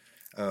detail.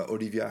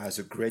 Olivia has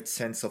a great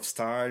sense of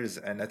styles,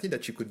 and I think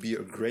that she could be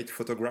a great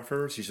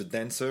photographer. She's a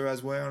dancer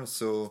as well.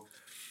 So,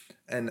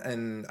 and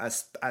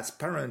as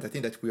parents, I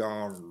think that we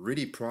are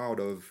really proud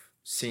of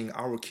seeing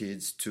our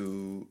kids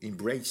to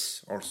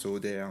embrace also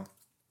their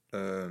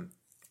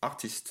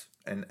artist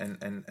and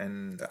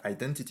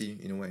identity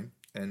in a way,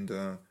 and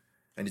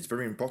it's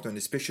very important,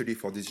 especially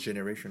for this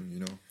generation, you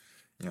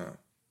know.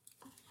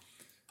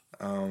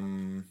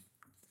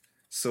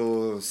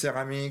 So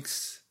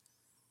ceramics,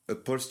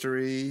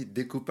 upholstery,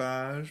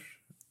 découpage.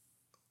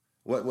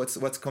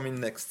 What's coming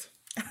next?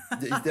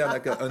 Is there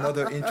like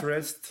another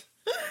interest?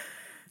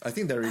 I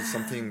think there is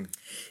something.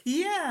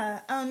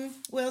 Yeah.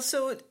 Well,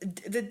 so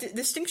the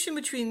distinction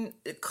between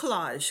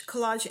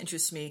collage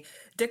interests me.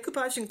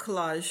 Découpage and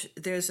collage,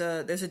 there's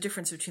a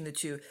difference between the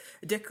two.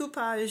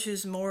 Découpage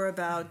is more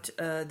about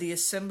the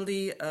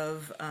assembly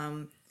of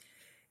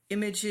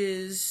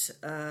images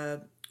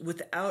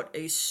without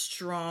a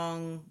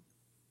strong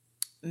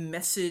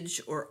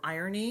message or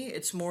irony.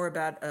 It's more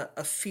about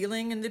a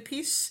feeling in the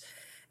piece.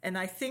 And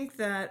I think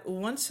that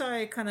once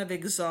I kind of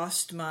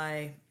exhaust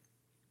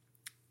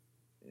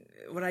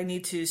what I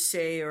need to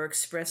say or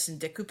express in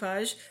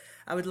découpage,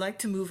 I would like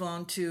to move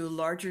on to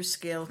larger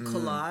scale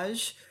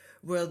collage,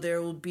 where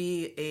there will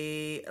be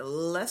a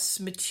less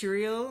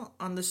material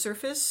on the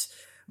surface,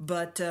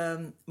 but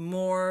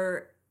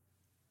more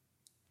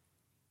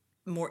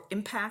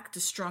impact,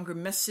 a stronger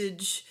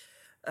message,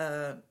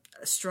 a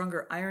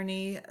stronger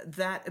irony.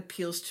 That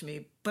appeals to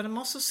me, but I'm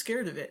also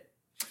scared of it.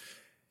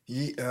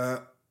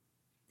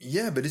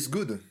 Yeah, but it's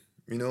good.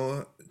 You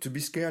know, to be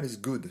scared is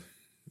good,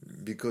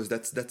 because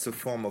that's a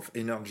form of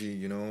energy,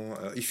 you know.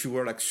 If you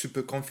were like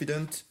super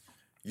confident,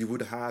 you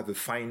would have a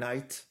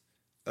finite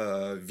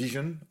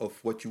vision of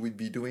what you would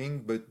be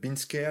doing. But being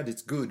scared,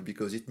 it's good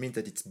because it means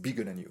that it's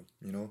bigger than you,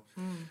 you know.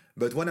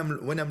 But when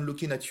I'm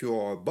looking at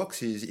your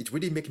boxes, it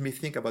really makes me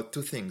think about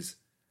two things: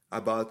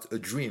 about a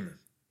dream,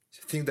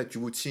 things that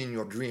you would see in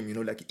your dream, you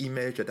know, like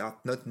images that are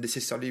not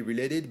necessarily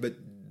related, but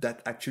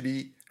that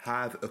actually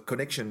have a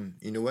connection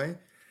in a way,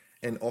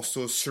 and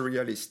also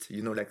surrealist,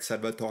 you know, like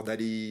Salvatore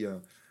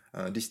Dali.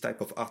 This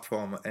type of art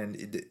form,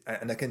 and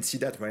I can see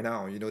that right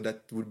now. You know,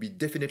 that would be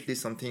definitely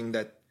something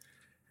that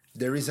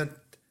there isn't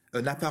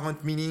an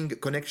apparent meaning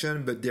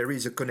connection, but there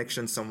is a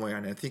connection somewhere.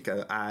 And I think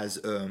as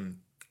a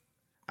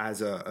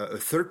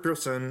third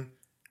person,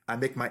 I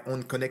make my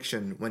own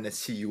connection when I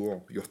see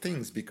your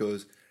things,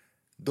 because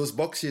those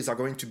boxes are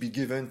going to be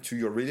given to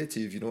your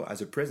relative, you know,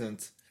 as a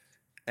present,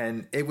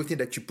 and everything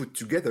that you put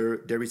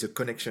together, there is a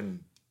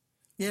connection.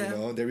 Yeah, you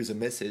know, there is a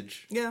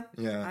message. Yeah,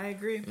 yeah, I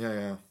agree.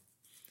 Yeah.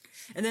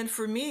 And then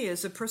for me,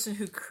 as a person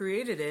who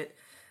created it,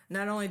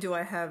 not only do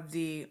I have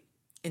the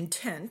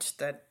intent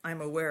that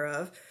I'm aware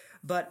of,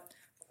 but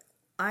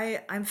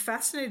I'm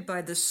fascinated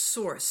by the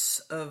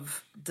source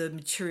of the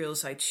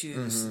materials I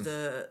choose,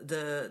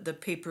 the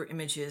paper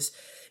images.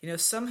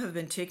 Some have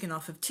been taken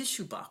off of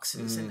tissue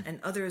boxes, and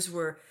others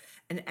were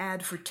an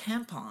ad for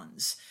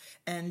tampons.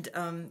 And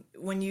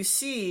when you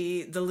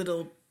see the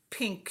little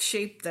pink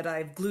shape that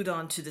I've glued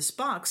onto this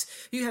box,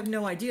 you have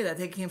no idea that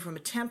they came from a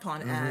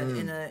tampon ad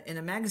in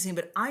a magazine,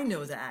 but I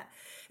know that.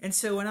 And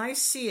so when I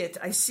see it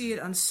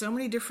on so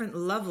many different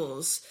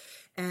levels,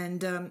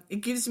 and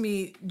it gives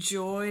me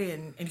joy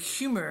and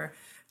humor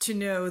to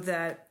know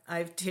that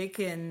I've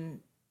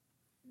taken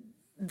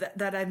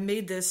that I've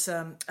made this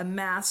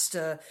amassed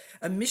a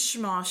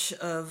mishmash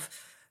of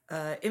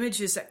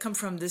images that come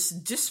from this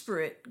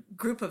disparate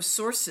group of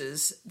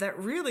sources that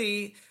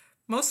really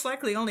most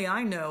likely only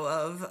I know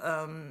of,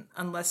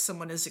 unless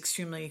someone is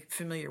extremely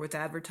familiar with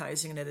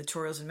advertising and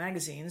editorials and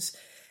magazines.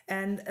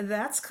 And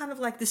that's kind of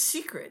like the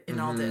secret in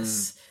all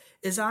this,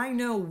 is I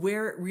know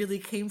where it really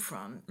came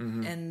from,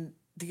 and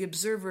the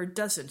observer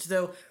doesn't.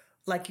 Though,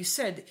 like you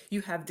said,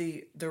 you have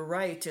the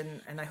right,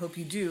 and I hope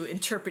you do,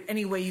 interpret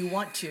any way you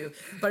want to.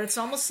 But it's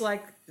almost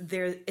like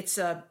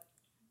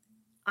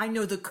I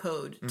know the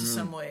code to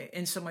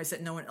in some ways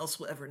that no one else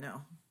will ever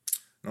know.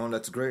 No,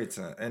 that's great.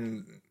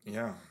 And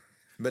yeah.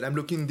 But I'm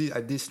looking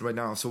at this right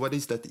now. So what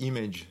is that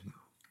image?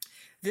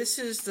 This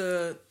is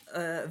the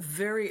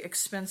very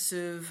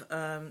expensive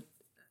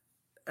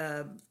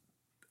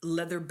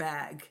leather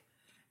bag.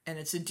 And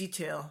it's a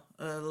detail,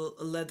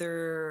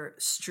 leather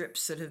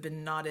strips that have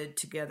been knotted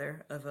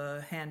together of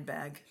a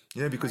handbag.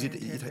 Yeah, because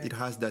it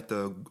has that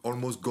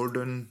almost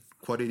golden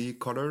quality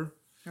color.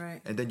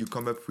 Right. And then you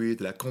come up with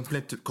like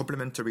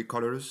complementary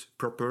colors,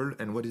 purple.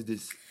 And what is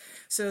this?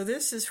 So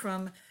this is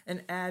from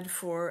an ad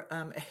for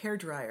a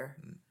hairdryer.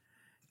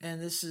 And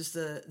this is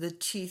the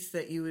teeth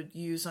that you would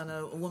use on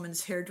a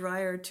woman's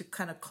hairdryer to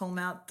kind of comb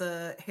out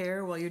the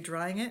hair while you're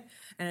drying it.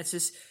 And it's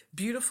this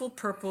beautiful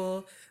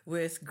purple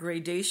with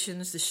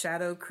gradations. The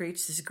shadow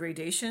creates these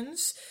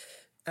gradations.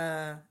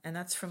 And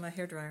that's from a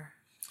hairdryer.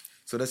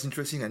 So that's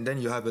interesting. And then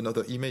you have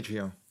another image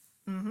here.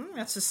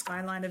 That's the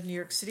skyline of New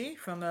York City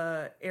from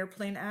a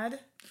airplane ad.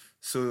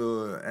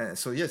 So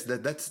yes,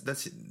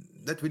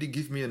 that really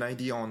gives me an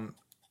idea on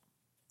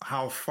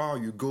how far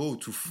you go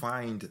to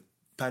find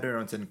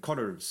patterns and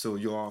colors. So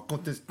you are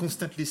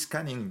constantly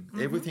scanning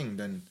everything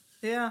then.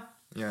 Yeah.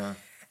 Yeah.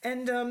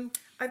 And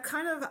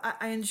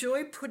I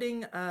enjoy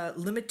putting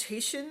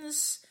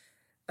limitations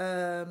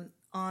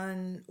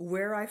on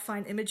where I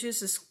find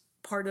images as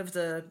part of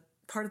the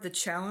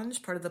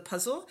challenge, part of the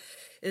puzzle,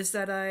 is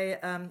that I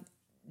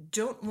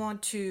don't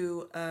want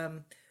to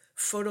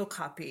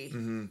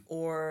photocopy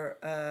or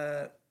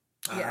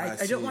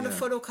I don't want to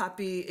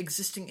photocopy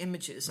existing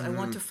images. I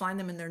want to find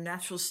them in their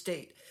natural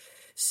state.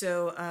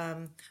 So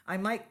I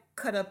might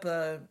cut up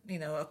a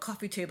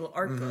coffee table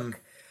art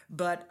book,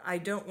 but I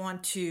don't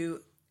want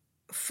to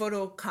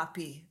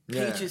photocopy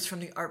pages from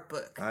the art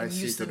book and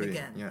use them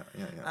again.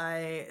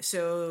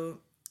 So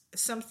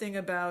something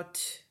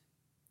about,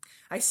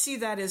 I see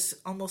that as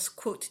almost,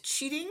 quote,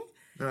 cheating,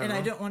 and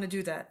I don't want to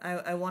do that.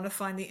 I want to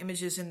find the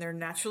images in their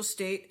natural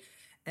state,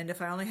 and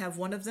if I only have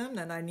one of them,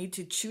 then I need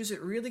to choose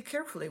it really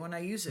carefully when I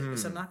use it,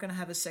 because I'm not going to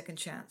have a second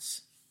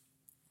chance.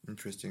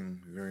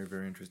 Interesting. Very,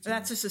 very interesting.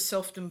 That's just a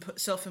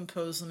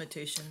self-imposed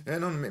limitation. Yeah,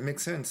 no, it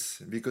makes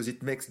sense, because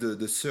it makes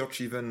the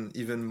search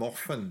even more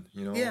fun,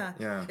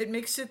 Yeah. It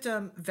makes it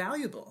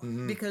valuable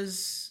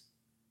because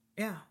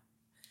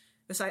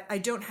I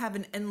don't have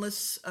an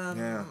endless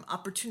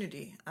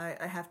opportunity.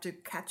 I have to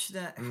catch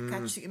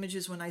the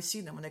images when I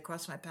see them, when they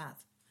cross my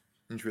path.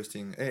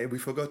 Interesting. Hey, we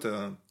forgot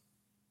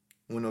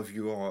one of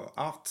your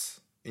art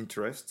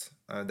interests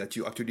that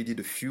you actually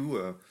did a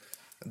few,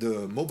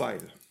 the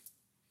mobile.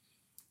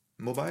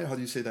 Mobile? How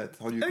do you say that?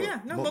 How do you call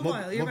it?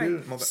 Mobile. You're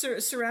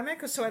right.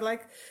 Ceramic. So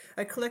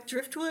I collect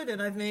driftwood,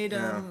 and I've made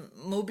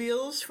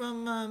mobiles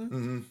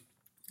from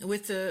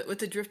with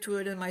the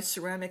driftwood and my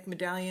ceramic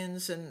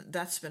medallions, and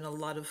that's been a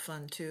lot of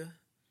fun too.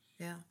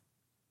 Yeah.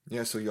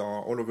 Yeah, so you're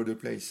all over the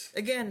place.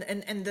 Again,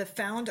 and the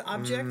found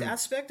object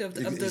aspect of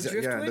the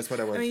driftwood. Yeah, that's what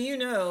I was. I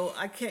mean,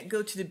 I can't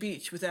go to the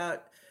beach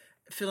without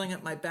filling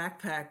up my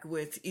backpack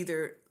with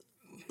either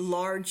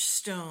large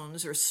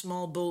stones or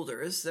small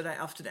boulders that I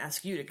often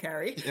ask you to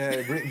carry.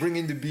 Yeah, bring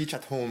in the beach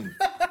at home.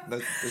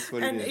 That's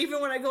what it is. And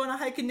even when I go on a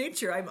hike in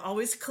nature, I'm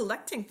always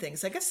collecting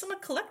things. I guess I'm a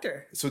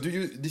collector. So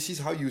this is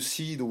how you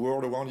see the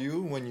world around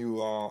you when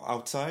you are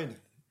outside?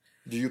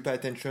 Do you pay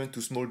attention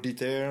to small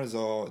details?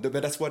 But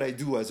that's what I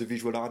do as a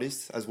visual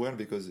artist as well,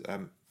 because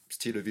I'm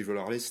still a visual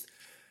artist.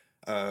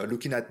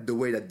 Looking at the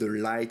way that the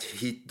light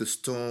hit the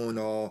stone,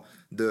 or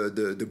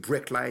the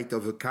brake light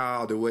of a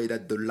car, the way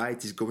that the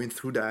light is going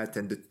through that,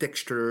 and the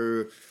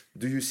texture.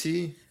 Do you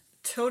see?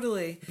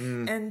 Totally.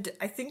 And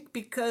I think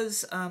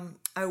because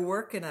I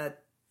work in a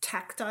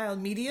tactile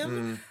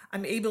medium,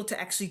 I'm able to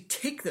actually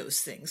take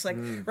those things. Like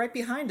right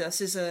behind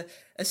us is a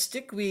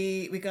stick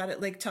we got at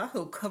Lake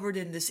Tahoe covered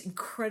in this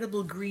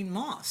incredible green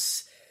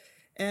moss.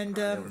 And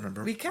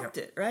we kept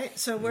it, right?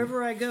 So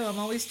wherever I go, I'm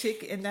always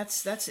taking, and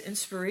that's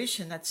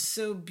inspiration. That's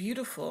so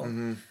beautiful.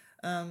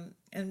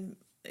 And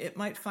it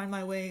might find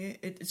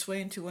its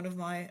way into one of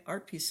my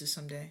art pieces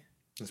someday.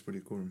 That's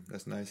pretty cool.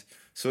 That's nice.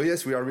 So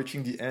yes, we are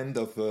reaching the end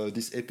of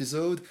this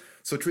episode.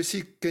 So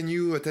Tracy, can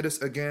you tell us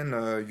again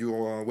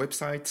your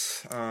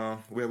website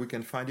where we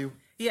can find you?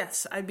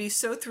 Yes, I'd be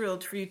so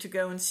thrilled for you to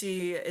go and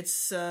see.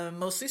 It's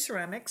mostly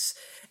ceramics.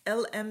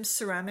 LM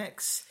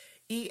Ceramics,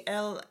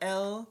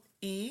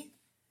 ELLEAIME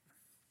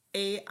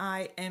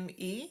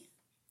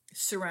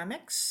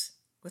Ceramics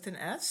with an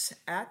S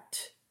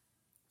at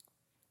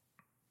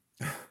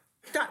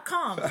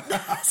 .com.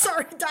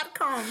 Sorry,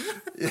 .com.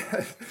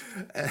 Yeah.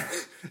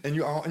 And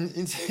you are on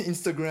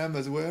Instagram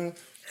as well?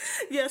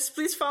 Yes,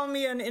 please follow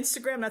me on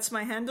Instagram. That's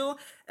my handle,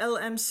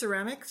 LM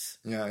Ceramics.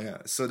 Yeah.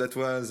 So that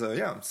was,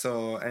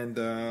 So, and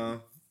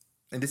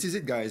this is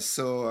it, guys.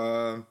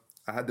 So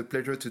I had the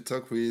pleasure to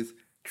talk with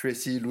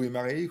Tracy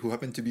Louis-Marie, who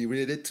happened to be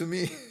related to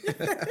me.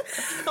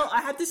 Oh,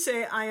 I have to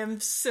say, I am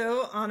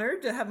so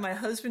honored to have my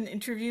husband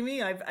interview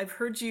me. I've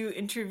heard you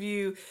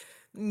interview,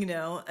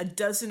 a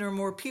dozen or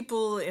more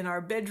people in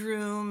our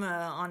bedroom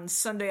on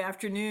Sunday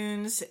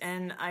afternoons,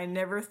 and I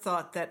never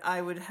thought that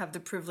I would have the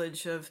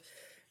privilege of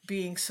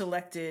being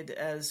selected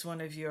as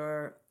one of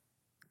your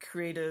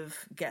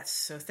creative guests.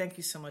 So thank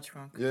you so much,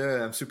 Ronk.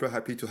 Yeah, I'm super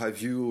happy to have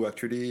you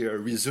actually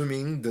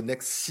resuming the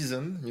next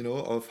season,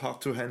 of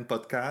Heart to Hand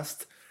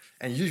podcast.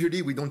 And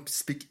usually we don't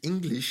speak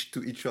English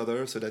to each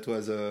other, so that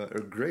was a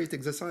great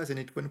exercise and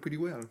it went pretty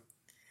well.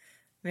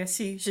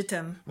 Merci, je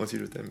t'aime. Moi aussi,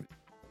 je t'aime.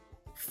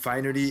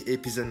 Finally,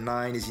 episode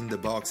 9 is in the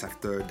box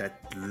after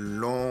that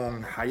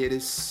long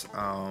hiatus.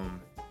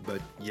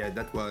 But yeah,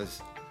 that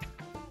was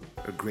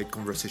a great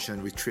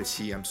conversation with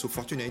Tracy. I'm so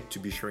fortunate to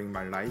be sharing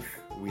my life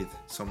with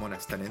someone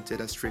as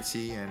talented as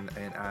Tracy and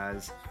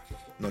as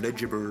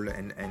knowledgeable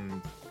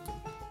and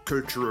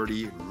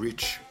culturally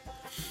rich.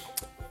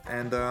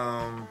 And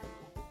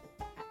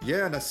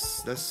yeah,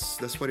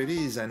 that's what it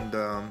is. And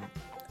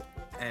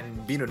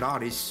being an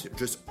artist,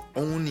 just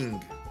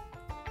owning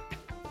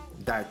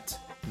that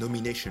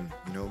nomination,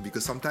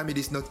 because sometimes it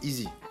is not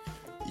easy.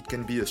 It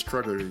can be a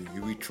struggle.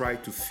 We try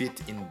to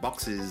fit in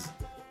boxes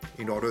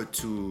in order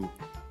to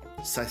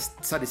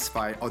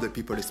satisfy other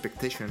people's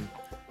expectation,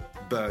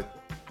 but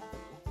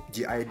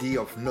the idea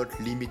of not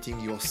limiting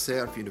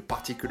yourself in a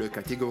particular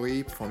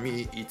category, for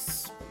me,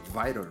 it's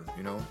vital,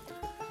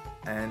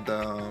 and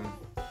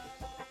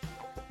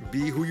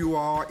be who you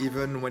are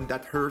even when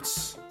that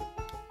hurts.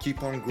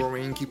 Keep on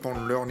growing, keep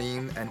on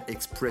learning, and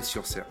express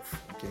yourself,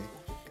 okay?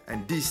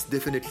 And this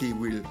definitely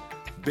will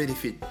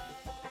benefit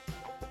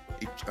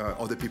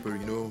other people,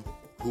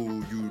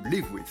 who you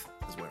live with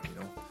as well,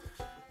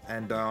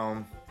 And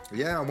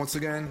yeah, once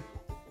again,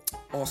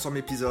 awesome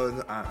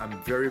episode.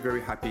 I'm very,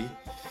 very happy.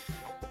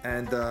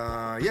 And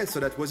yeah, so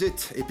that was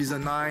it.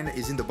 Episode 9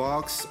 is in the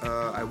box.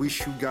 I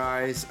wish you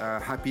guys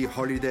happy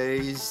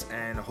holidays,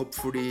 and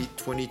hopefully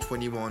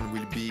 2021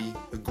 will be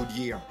a good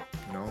year,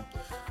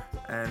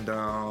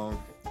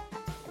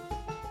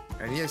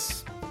 And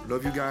yes,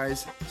 love you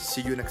guys.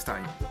 See you next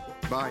time.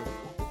 Bye.